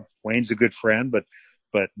awesome. Yeah, Wayne's a good friend,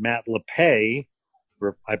 but Matt LePay,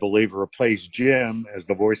 I believe, replaced Jim as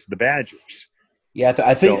the voice of the Badgers. Yeah,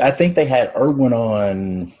 I think they had Irwin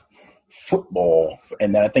on football,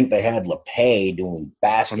 and then I think they had LePay doing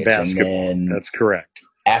basketball. And then that's correct.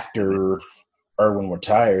 After Irwin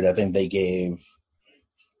retired, I think they gave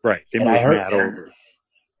They moved Matt over.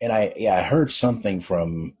 And I heard something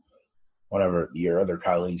from one of your other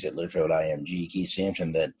colleagues at Litchfield IMG, Keith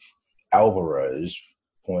Sampson, that Alvarez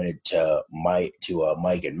pointed to Mike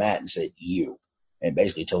and Matt and said, "You," and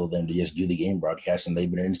basically told them to just do the game broadcast, and they've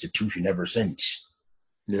been an institution ever since.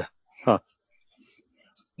 Yeah. Huh.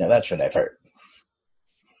 Now that's what I've heard.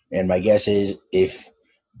 And my guess is if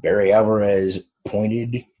Barry Alvarez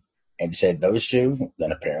pointed and said those two,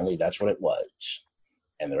 then apparently that's what it was.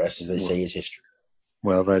 And the rest, as they say, is history.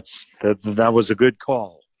 Well, that was a good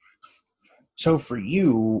call. So for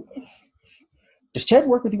you, does Ted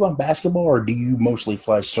work with you on basketball, or do you mostly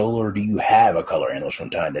fly solo, or do you have a color analyst from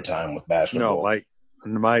time to time with basketball? No,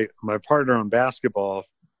 my partner on basketball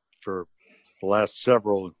for the last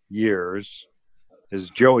several years is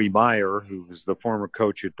Joey Meyer, who was the former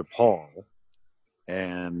coach at DePaul.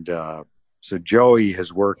 And so Joey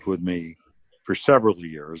has worked with me for several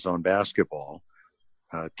years on basketball.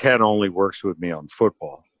 Ted only works with me on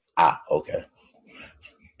football. Ah, okay.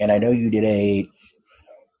 And I know you did a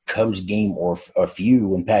Cubs game or a few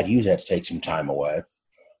when Pat Hughes had to take some time away.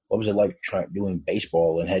 What was it like doing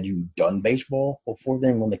baseball? And had you done baseball before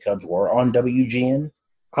then when the Cubs were on WGN?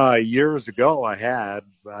 Years ago, I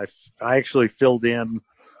actually filled in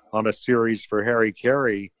on a series for Harry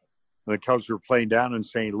Carey. The Cubs were playing down in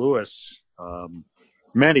St. Louis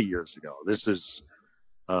many years ago. This is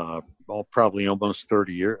probably almost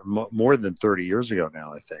 30 years, more than 30 years ago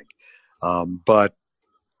now, I think. But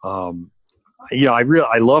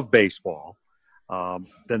I love baseball.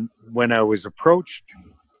 Then when I was approached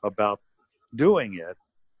about doing it,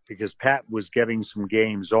 because Pat was getting some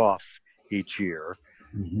games off each year,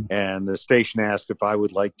 and the station asked if I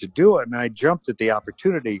would like to do it, and I jumped at the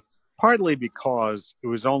opportunity, partly because it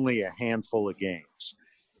was only a handful of games.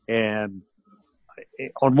 And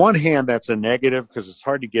on one hand, that's a negative because it's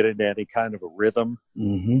hard to get into any kind of a rhythm.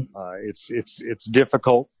 It's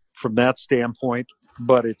difficult from that standpoint,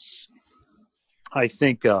 but it's, I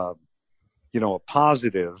think, a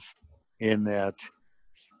positive in that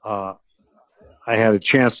I had a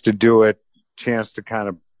chance to do it, chance to kind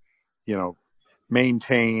of,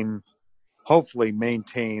 hopefully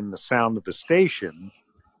maintain the sound of the station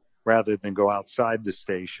rather than go outside the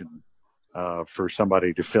station for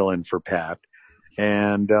somebody to fill in for Pat.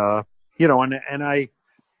 And, and I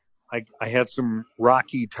had some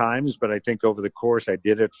rocky times, but I think over the course, I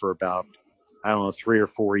did it for about, 3 or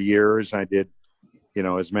 4 years. I did,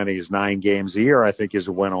 as many as 9 games a year, I think, as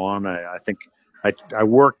it went on. I think I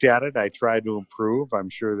worked at it. I tried to improve. I'm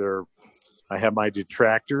sure I have my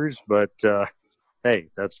detractors, but, hey,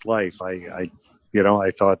 that's life. I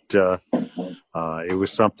thought it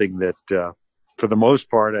was something that, for the most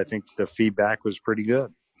part, I think the feedback was pretty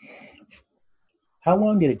good. How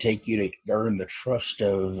long did it take you to earn the trust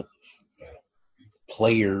of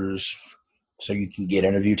players so you can get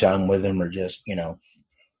interview time with them or just,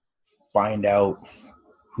 find out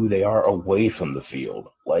who they are away from the field?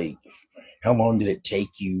 Like, how long did it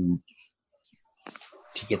take you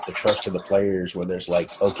to get the trust of the players where there's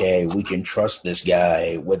like, okay, we can trust this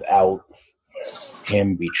guy without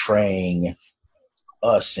him betraying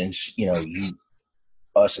us, since,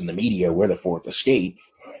 us in the media, we're the fourth estate,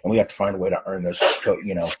 and we have to find a way to earn those,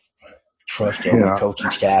 trust of the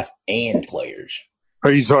coaching staff and players.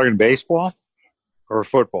 Are you talking baseball or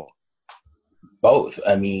football? Both.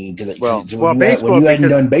 I mean, because baseball, you hadn't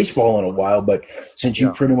done baseball in a while, but since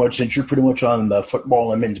you're pretty much on the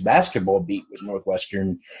football and men's basketball beat with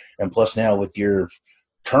Northwestern, and plus now with your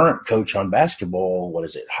current coach on basketball, what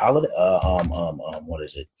is it? Holiday? What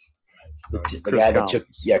is it? The guy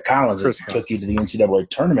that Collins took you to the NCAA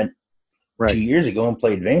tournament 2 years ago and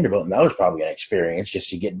played Vanderbilt, and that was probably an experience just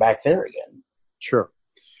to get back there again. Sure.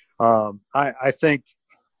 I think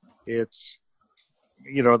it's,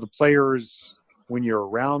 the players, when you're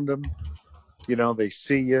around them, they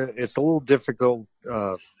see you. It's a little difficult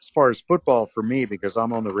as far as football for me because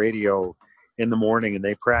I'm on the radio in the morning and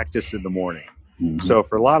they practice in the morning. So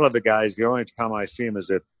for a lot of the guys, the only time I see them is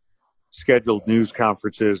at scheduled news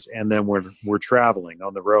conferences, and then we're traveling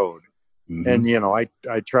on the road. And, I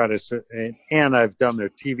try to, and I've done their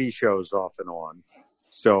TV shows off and on.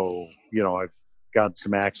 So, I've got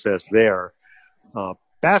some access there.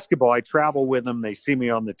 Basketball, I travel with them. They see me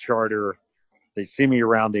on the charter. They see me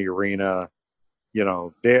around the arena.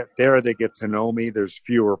 There they get to know me. There's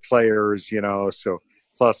fewer players, so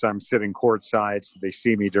plus I'm sitting courtside, so they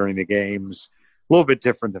see me during the games. A little bit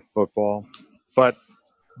different than football. But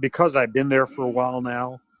because I've been there for a while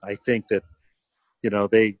now, I think that,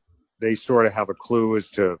 they sort of have a clue as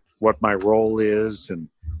to what my role is. And,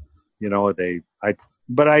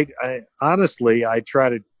 but I honestly, I try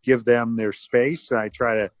to give them their space, and I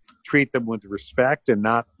try to treat them with respect and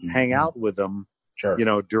not hang out with them,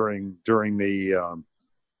 during the,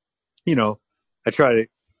 I try to,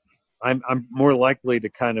 I'm more likely to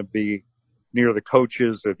kind of be near the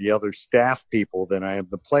coaches or the other staff people than I am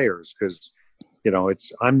the players. Cause,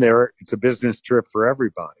 I'm there. It's a business trip for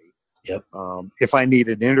everybody. Yep. If I need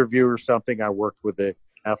an interview or something, I work with the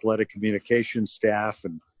athletic communications staff,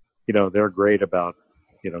 and, they're great about,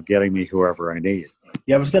 getting me whoever I need.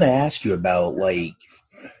 Yeah, I was going to ask you about, like,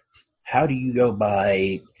 how do you go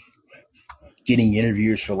by getting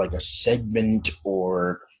interviews for like a segment,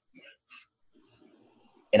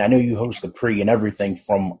 and I know you host the pre and everything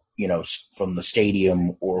from, from the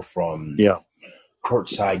stadium or from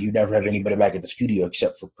courtside, you never have anybody back at the studio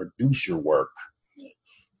except for producer work.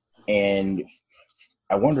 And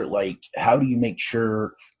I wonder, like, how do you make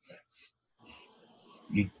sure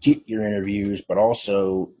you get your interviews, but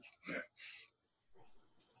also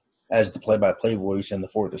as the play-by-play voice in the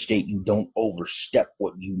fourth estate, you don't overstep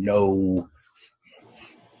what you know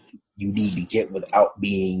you need to get without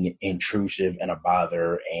being intrusive and a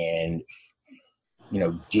bother, and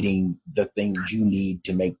getting the things you need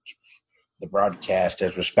to make the broadcast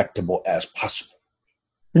as respectable as possible.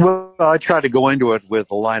 Well, I try to go into it with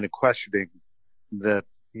a line of questioning that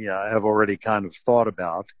I've already kind of thought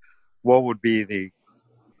about. What would be the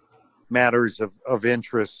matters of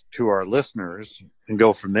interest to our listeners, and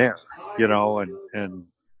go from there, and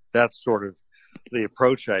that's sort of the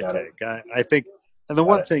approach I take. I think, and the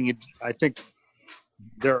one thing I think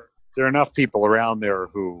there are enough people around there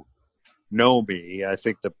who know me. I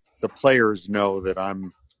think the players know that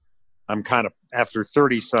I'm kind of, after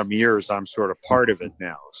 30 some years, I'm sort of part of it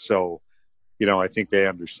now. So, I think they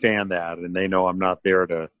understand that, and they know I'm not there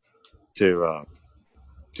to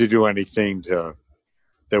do anything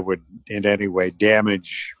that would in any way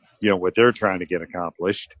damage, what they're trying to get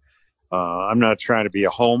accomplished. I'm not trying to be a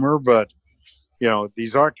homer, but,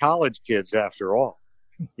 these are college kids after all,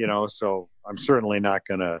 so I'm certainly not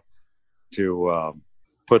going to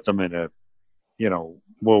put them in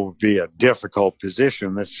what would be a difficult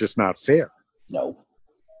position. That's just not fair. No.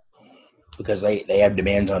 Because they have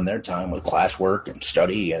demands on their time with classwork and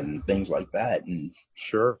study and things like that. And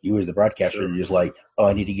sure, you as the broadcaster, you're just like, oh,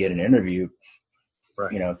 I need to get an interview.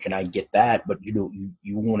 Right. Can I get that? But you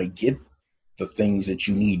want to get the things that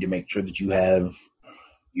you need to make sure that you have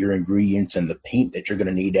your ingredients and the paint that you're going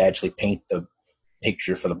to need to actually paint the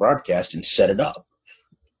picture for the broadcast and set it up.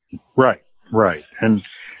 Right. And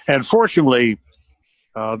fortunately,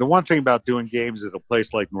 the one thing about doing games at a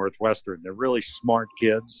place like Northwestern, they're really smart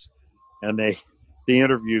kids, and the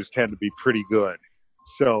interviews tend to be pretty good.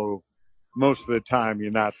 So most of the time,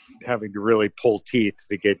 you're not having to really pull teeth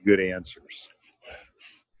to get good answers.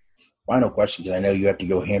 Final question, because I know you have to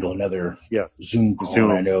go handle another Zoom call,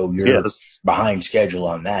 and I know you're behind schedule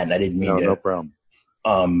on that, and I didn't mean to. No problem.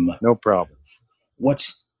 No problem.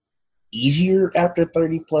 What's easier after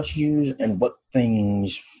 30 plus years, and what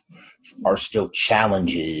things are still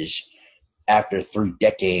challenges after 3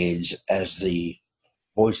 decades as the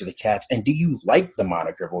voice of the Cats? And do you like the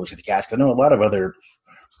moniker voice of the Cats? Because I know a lot of other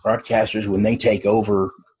broadcasters, when they take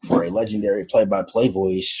over for a legendary play-by-play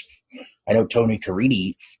voice, I know Tony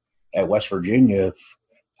Caridi at West Virginia,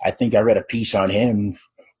 I think I read a piece on him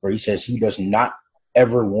where he says he does not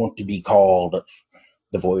ever want to be called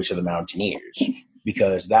the voice of the Mountaineers,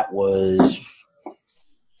 because that was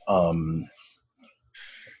a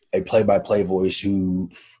play-by-play voice who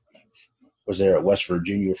was there at West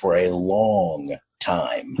Virginia for a long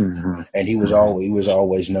time, and he was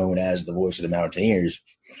always known as the voice of the Mountaineers.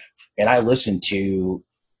 And I listened to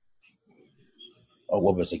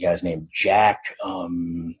what was the guy's name? Jack.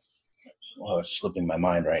 It's slipping my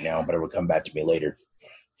mind right now, but it will come back to me later.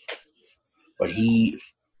 But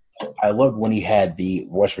I loved when he had the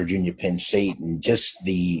West Virginia Penn State and just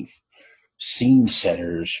the scene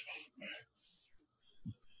setters.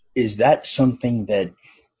 Is that something that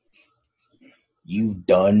you've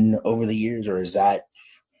done over the years, or is that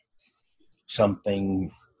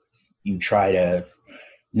something you try to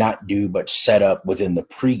not do but set up within the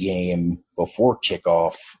pregame before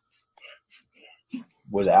kickoff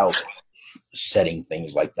without setting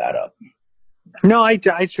things like that up? No, I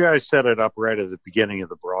try to set it up right at the beginning of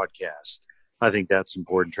the broadcast. I think that's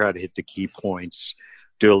important. Try to hit the key points,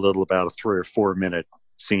 do a little about a 3 or 4 minute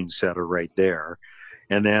scene setter right there.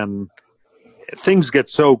 And then things get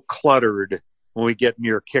so cluttered when we get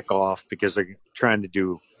near kickoff because they're trying to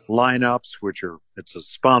do lineups, it's a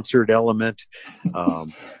sponsored element,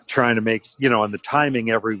 trying to make, and the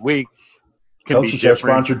timing every week can be different. Are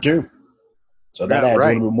sponsored too. So that adds a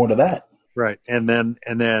little bit more to that. Right. And then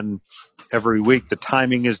every week the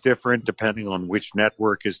timing is different depending on which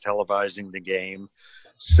network is televising the game.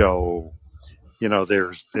 So,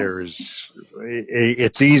 it's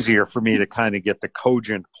easier for me to kind of get the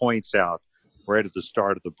cogent points out right at the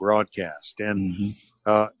start of the broadcast. And,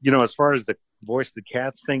 as far as the voice of the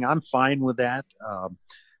Cats thing, I'm fine with that.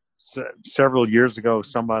 Several years ago,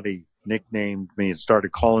 somebody nicknamed me and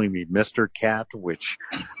started calling me Mr. Cat, which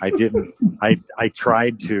I didn't. I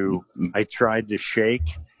tried to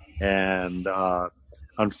shake, and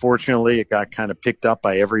unfortunately, it got kind of picked up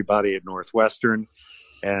by everybody at Northwestern,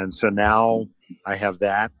 and so now I have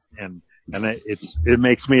that, and it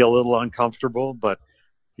makes me a little uncomfortable. But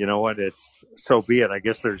you know what? It's so be it. I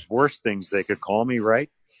guess there's worse things they could call me, right?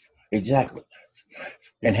 Exactly.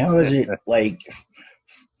 And how is it like?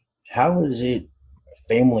 How is it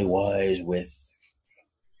family wise with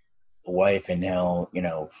the wife, and now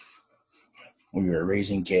when you were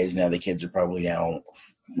raising kids, now the kids are probably now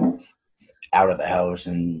out of the house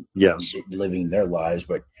and Yes. living their lives.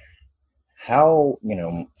 But how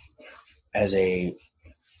as a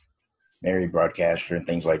married broadcaster and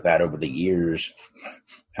things like that over the years,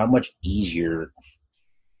 how much easier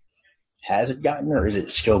has it gotten, or is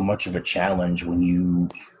it still much of a challenge when you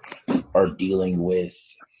are dealing with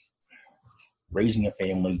raising a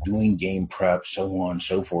family, doing game prep, so on and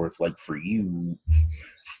so forth? Like for you,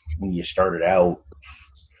 when you started out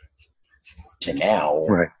to now,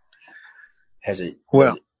 Right. has it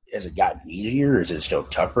Well, has it gotten easier? Is it still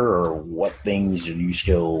tougher, or what things are you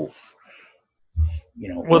still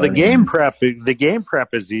well, learning? the game prep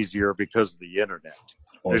is easier because of the internet.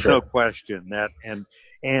 Well, There's no sure. question that,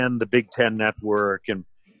 and the Big Ten network, and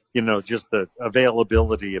just the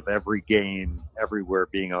availability of every game everywhere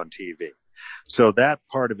being on TV. So that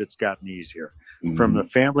part of it's gotten easier. From the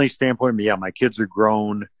Mm, family standpoint, yeah, my kids are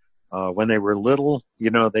grown. When they were little,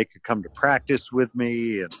 they could come to practice with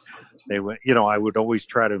me, and they went. I would always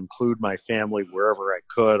try to include my family wherever I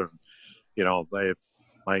could, and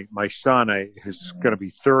my son is going to be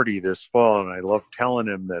 30 this fall, and I love telling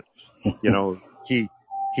him that he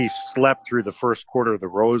slept through the first quarter of the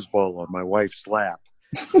Rose Bowl on my wife's lap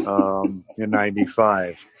in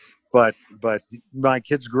 '95. But my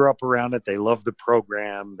kids grew up around it. They love the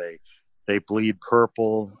program. They bleed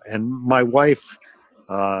purple, and my wife,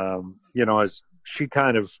 as she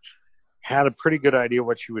kind of had a pretty good idea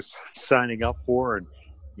what she was signing up for. And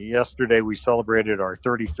yesterday we celebrated our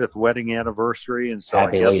 35th wedding anniversary, and so I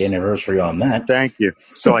Happy late guess anniversary on that. thank you.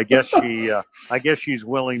 So I guess she's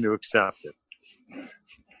willing to accept it.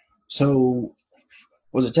 So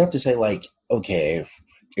was it tough to say, like, okay,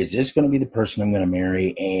 is this going to be the person I'm going to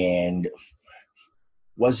marry? And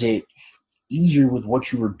was it easier with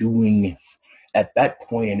what you were doing at that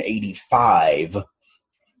point in '85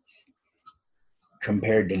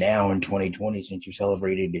 compared to now in 2020, since you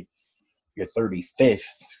celebrated your 35th?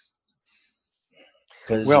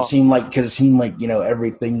 Because it Well, seemed like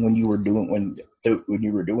everything when you were doing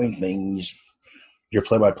things, your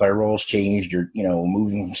play-by-play roles changed. You're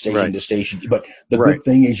moving from station right, to station. But the right. good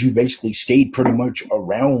thing is you basically stayed pretty much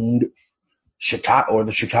around Chicago or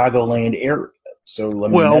the Chicagoland area. So I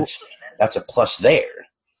mean Well, that's a plus there.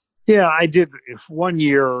 yeah, I did. One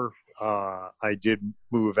year, I did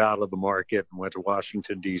move out of the market and went to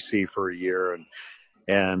Washington D.C. for a year,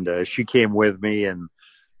 and she came with me, and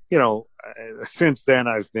since then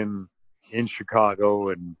I've been in Chicago,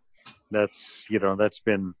 and that's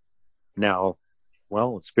been now,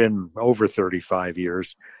 well, it's been over 35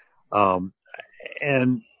 years. Um,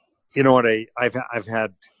 and you know what? I've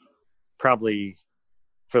had probably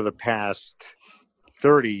for the past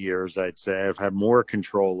 30 years, I'd say I've had more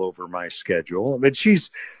control over my schedule. But she's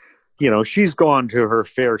gone to her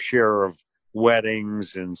fair share of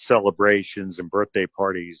weddings and celebrations and birthday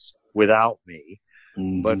parties without me.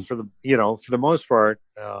 Mm-hmm. But for the most part,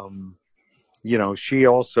 she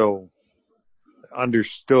also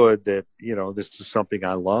understood that, this is something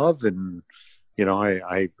I love. And,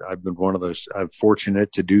 I've been one of those, I'm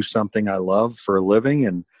fortunate to do something I love for a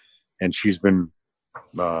living. And she's been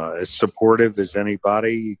as supportive as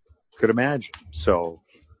anybody could imagine. So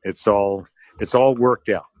it's all worked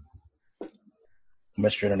out.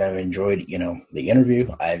 Mr. And I've enjoyed, the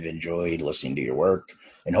interview. I've enjoyed listening to your work,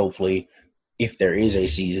 and hopefully, if there is a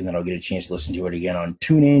season, that I'll get a chance to listen to it again on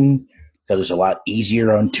TuneIn, because it's a lot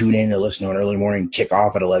easier on TuneIn to listen to an early morning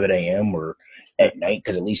kickoff at 11 a.m. or at night.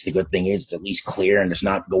 Because at least the good thing is it's at least clear and it's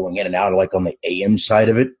not going in and out like on the AM side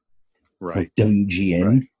of it, Right. With WGN.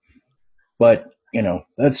 Right. But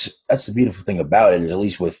that's the beautiful thing about it. Is at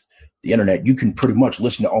least with the internet, you can pretty much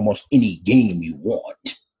listen to almost any game you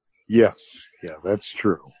want. Yes. Yeah, that's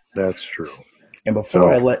true. That's true. And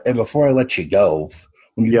before I let you go,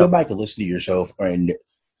 when you Yep. go back and listen to yourself, and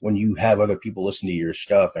when you have other people listen to your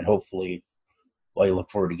stuff, and hopefully, I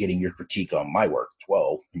look forward to getting your critique on my work as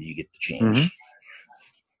well when you get the chance. Mm-hmm.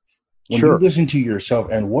 When Sure. you listen to yourself,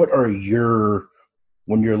 and when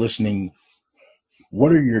you're listening,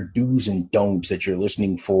 what are your do's and don'ts that you're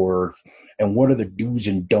listening for, and what are the do's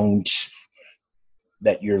and don'ts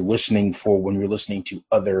that you're listening for when you're listening to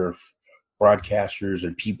other broadcasters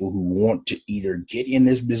and people who want to either get in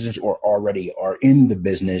this business or already are in the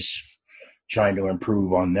business trying to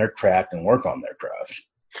improve on their craft and work on their craft?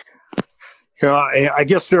 I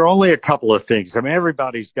guess there are only a couple of things. I mean,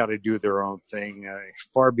 everybody's got to do their own thing.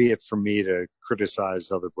 Far be it from me to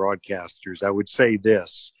criticize other broadcasters. I would say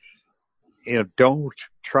this, don't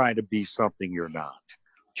try to be something you're not.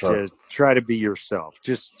 Sure. try to be yourself.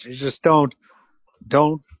 Just don't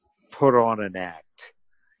put on an act.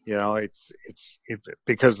 You know, it's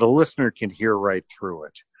because the listener can hear right through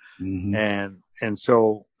it. Mm-hmm. And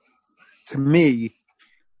so to me,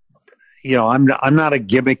 you know, I'm not a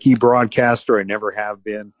gimmicky broadcaster. I never have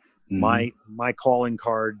been. Mm-hmm. My calling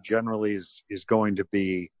card generally is going to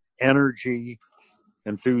be energy,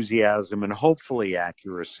 enthusiasm, and hopefully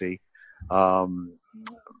accuracy.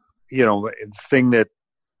 You know, the thing that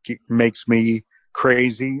makes me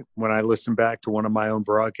crazy when I listen back to one of my own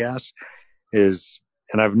broadcasts is,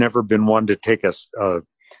 and I've never been one to take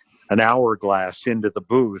an hourglass into the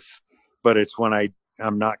booth, but it's when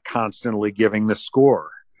I'm not constantly giving the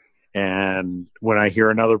score. And when I hear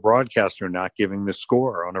another broadcaster not giving the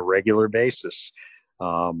score on a regular basis,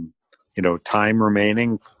 you know, time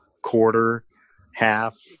remaining, quarter,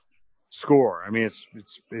 half, score. I mean,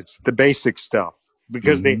 it's the basic stuff,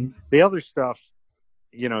 because Mm-hmm. the other stuff,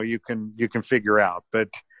 you know, you can figure out. But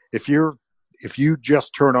if you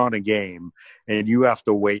just turn on a game and you have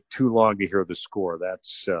to wait too long to hear the score,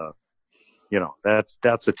 that's you know,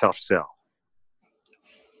 that's a tough sell.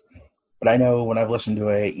 But I know when I've listened to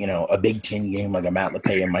a Big Ten game like a Matt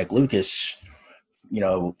LePay and Mike Lucas, you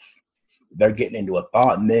know, they're getting into a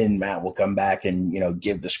thought, and then Matt will come back and,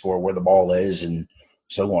 give the score where the ball is and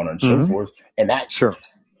so on and so forth. And that, Sure.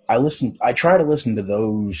 I try to listen to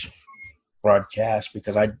those broadcasts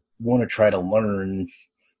because I want to try to learn.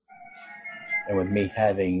 And with me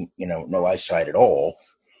having, no eyesight at all,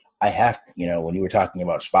 I have, when you were talking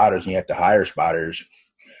about spotters and you have to hire spotters,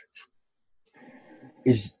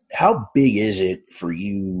 how big is it for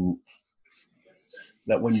you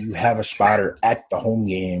that when you have a spotter at the home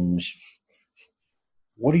games,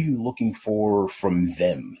 what are you looking for from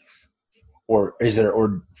them? Or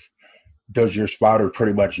does your spotter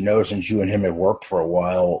pretty much know, since you and him have worked for a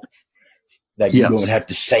while, that you don't Yes. have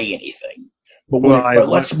to say anything? But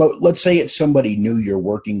let's say it's somebody new you're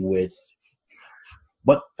working with.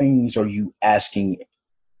 What things are you asking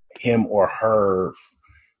him or her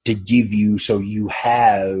to give you so you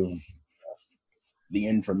have the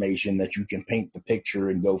information that you can paint the picture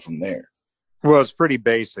and go from there? Well, it's pretty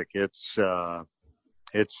basic. It's the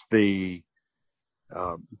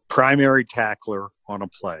primary tackler on a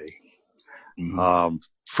play,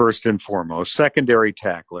 first and foremost. Secondary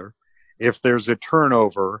tackler. If there's a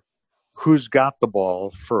turnover, who's got the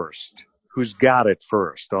ball first? Who's got it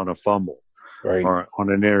first on a fumble, Right. or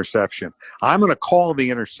on an interception? I'm going to call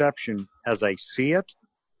the interception as I see it,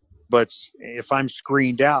 but if I'm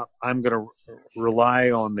screened out, I'm going to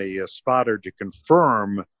rely on the spotter to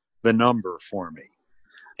confirm the number for me.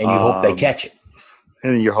 And you hope they catch it.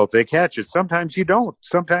 And you hope they catch it. Sometimes you don't.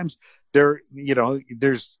 Sometimes there's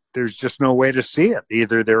just no way to see it.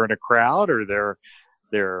 Either they're in a crowd, or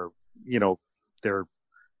they're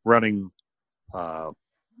running.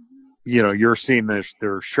 You're seeing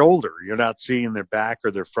their shoulder. You're not seeing their back or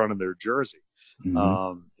their front of their jersey.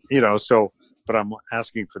 But I'm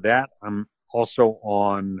asking for that. I'm also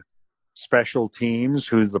on special teams,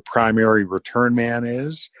 who the primary return man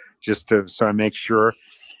is, so I make sure.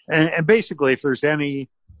 And basically, if there's any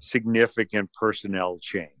significant personnel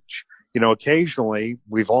change, occasionally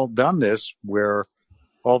we've all done this, where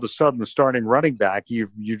all of a sudden the starting running back,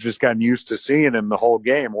 you've just gotten used to seeing him the whole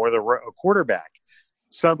game, or the quarterback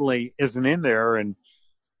suddenly isn't in there. And,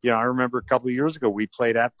 I remember a couple of years ago, we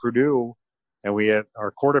played at Purdue, and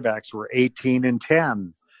our quarterbacks were 18 and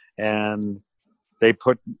 10, and they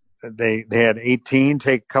had 18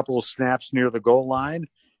 take a couple of snaps near the goal line,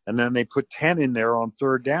 and then they put 10 in there on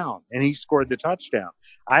third down, and he scored the touchdown.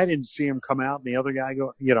 I didn't see him come out and the other guy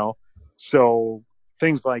go, so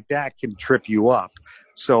things like that can trip you up.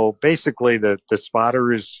 So basically the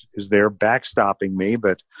spotter is there backstopping me.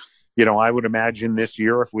 But, I would imagine this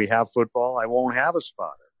year, if we have football, I won't have a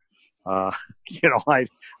spotter. I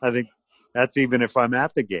think that's even if I'm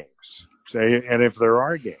at the games, and if there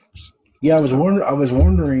are games. Yeah, I was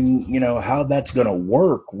wondering, how that's going to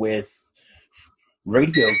work with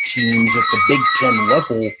radio teams at the Big Ten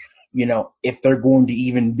level, if they're going to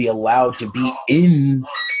even be allowed to be in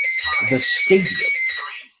the stadium,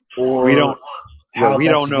 or we don't know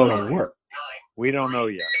going to work. We don't know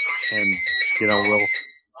yet, and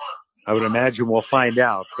I would imagine we'll find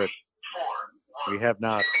out, but we have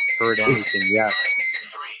not heard anything yet.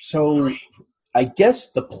 So I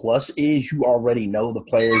guess the plus is you already know the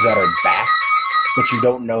players that are back, but you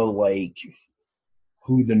don't know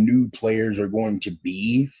who the new players are going to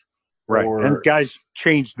be. Right. And guys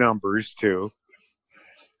change numbers too.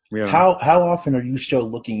 How often are you still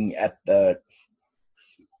looking at the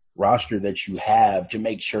roster that you have to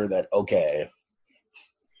make sure that, okay,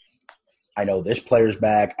 I know this player's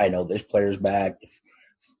back. I know this player's back.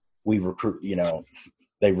 We recruit,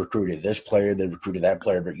 they recruited this player, they recruited that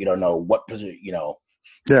player, but you don't know what position,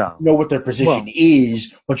 Yeah. You know what their position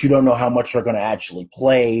is, but you don't know how much they're going to actually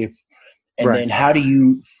play. And then how do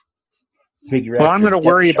you figure out? Well, I'm going to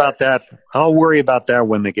worry about that. I'll worry about that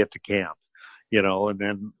when they get to camp, and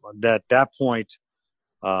then at that point,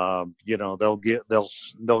 they'll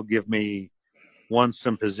give me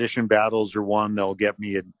some position battles, or they'll get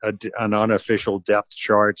me an unofficial depth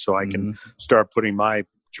chart so I can start putting my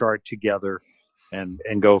chart together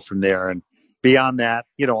and go from there. And beyond that,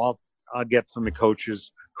 I'll get from the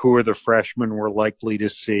coaches who are the freshmen we're likely to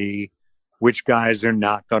see, which guys are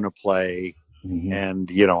not going to play.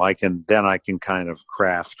 And, I can kind of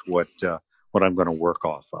craft what I'm going to work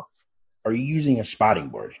off of. Are you using a spotting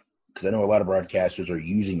board? Because I know a lot of broadcasters are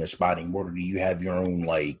using a spotting board. Or do you have your own,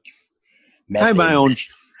 method? I have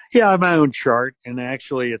my own chart. And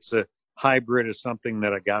actually it's a hybrid of something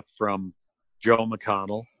that I got from Joe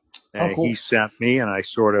McConnell. Cool. He sent me, and I've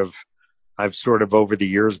sort of over the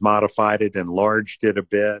years modified it, enlarged it a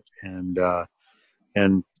bit, and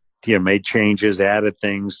made changes, added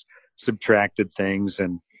things, subtracted things,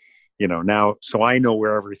 and now, so I know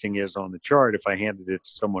where everything is on the chart. If I handed it to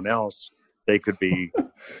someone else, they could be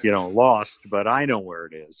lost, but I know where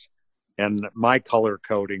it is, and my color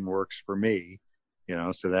coding works for me,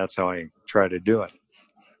 so that's how I try to do it.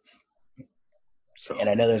 So. And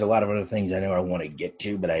I know there's a lot of other things I know I want to get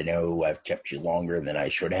to, but I know I've kept you longer than I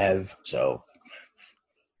should have. So,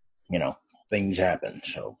 things happen.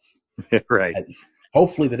 So, right.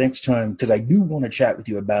 Hopefully the next time, because I do want to chat with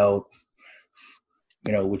you about,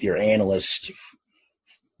 with your analyst,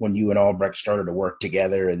 when you and Albrecht started to work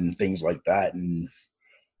together and things like that, and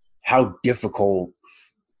how difficult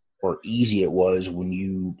or easy it was when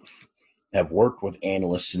you have worked with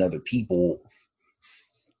analysts and other people,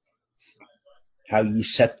 how you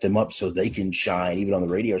set them up so they can shine, even on the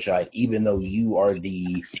radio side, even though you are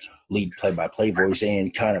the lead play-by-play voice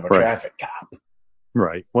and kind of a traffic cop.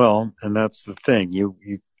 Right. Well, and that's the thing. You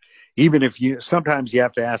sometimes you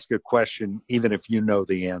have to ask a question, even if you know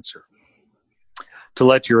the answer, to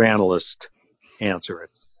let your analyst answer it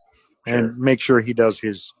and make sure he does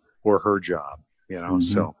his or her job,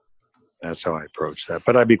 so that's how I approach that.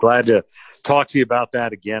 But I'd be glad to talk to you about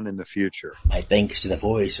that again in the future. My thanks to the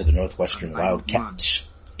voice of the Northwestern Wildcats,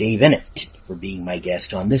 Dave Eanet, for being my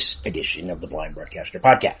guest on this edition of the Blind Broadcaster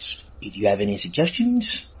Podcast. If you have any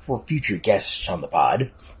suggestions for future guests on the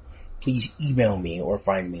pod, please email me or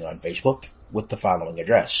find me on Facebook with the following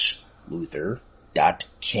address: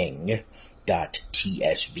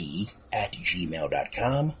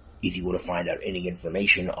 luther.king.tsb@gmail.com. If you want to find out any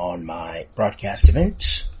information on my broadcast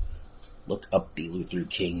events, look up the Luther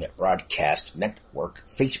King Broadcast Network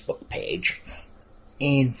Facebook page.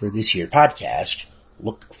 And for this year's podcast,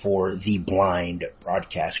 look for the Blind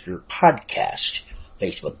Broadcaster Podcast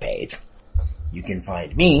Facebook page. You can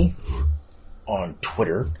find me on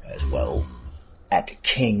Twitter as well at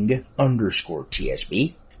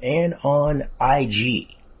King_TSB, and on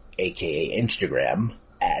IG, aka Instagram,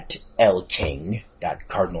 at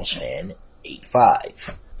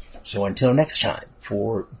lking.cardinalsfan85. So until next time,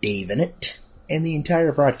 for Dave Eanet and the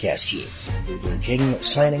entire broadcast team, Luther King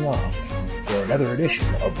signing off for another edition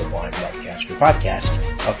of the Blind Broadcaster Podcast,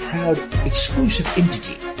 a proud exclusive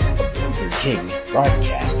entity of the Luther King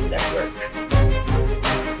Broadcast Network.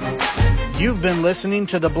 You've been listening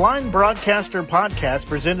to the Blind Broadcaster Podcast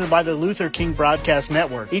presented by the Luther King Broadcast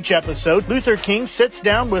Network. Each episode, Luther King sits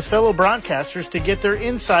down with fellow broadcasters to get their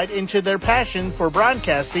insight into their passion for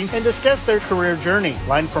broadcasting and discuss their career journey.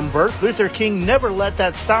 Blind from birth, Luther King never let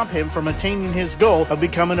that stop him from attaining his goal of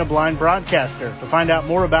becoming a blind broadcaster. To find out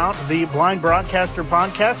more about the Blind Broadcaster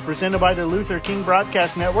Podcast presented by the Luther King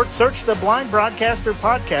Broadcast Network, search the Blind Broadcaster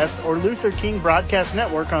Podcast or Luther King Broadcast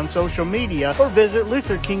Network on social media, or visit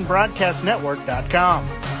LutherKingBroadcastNetwork.com.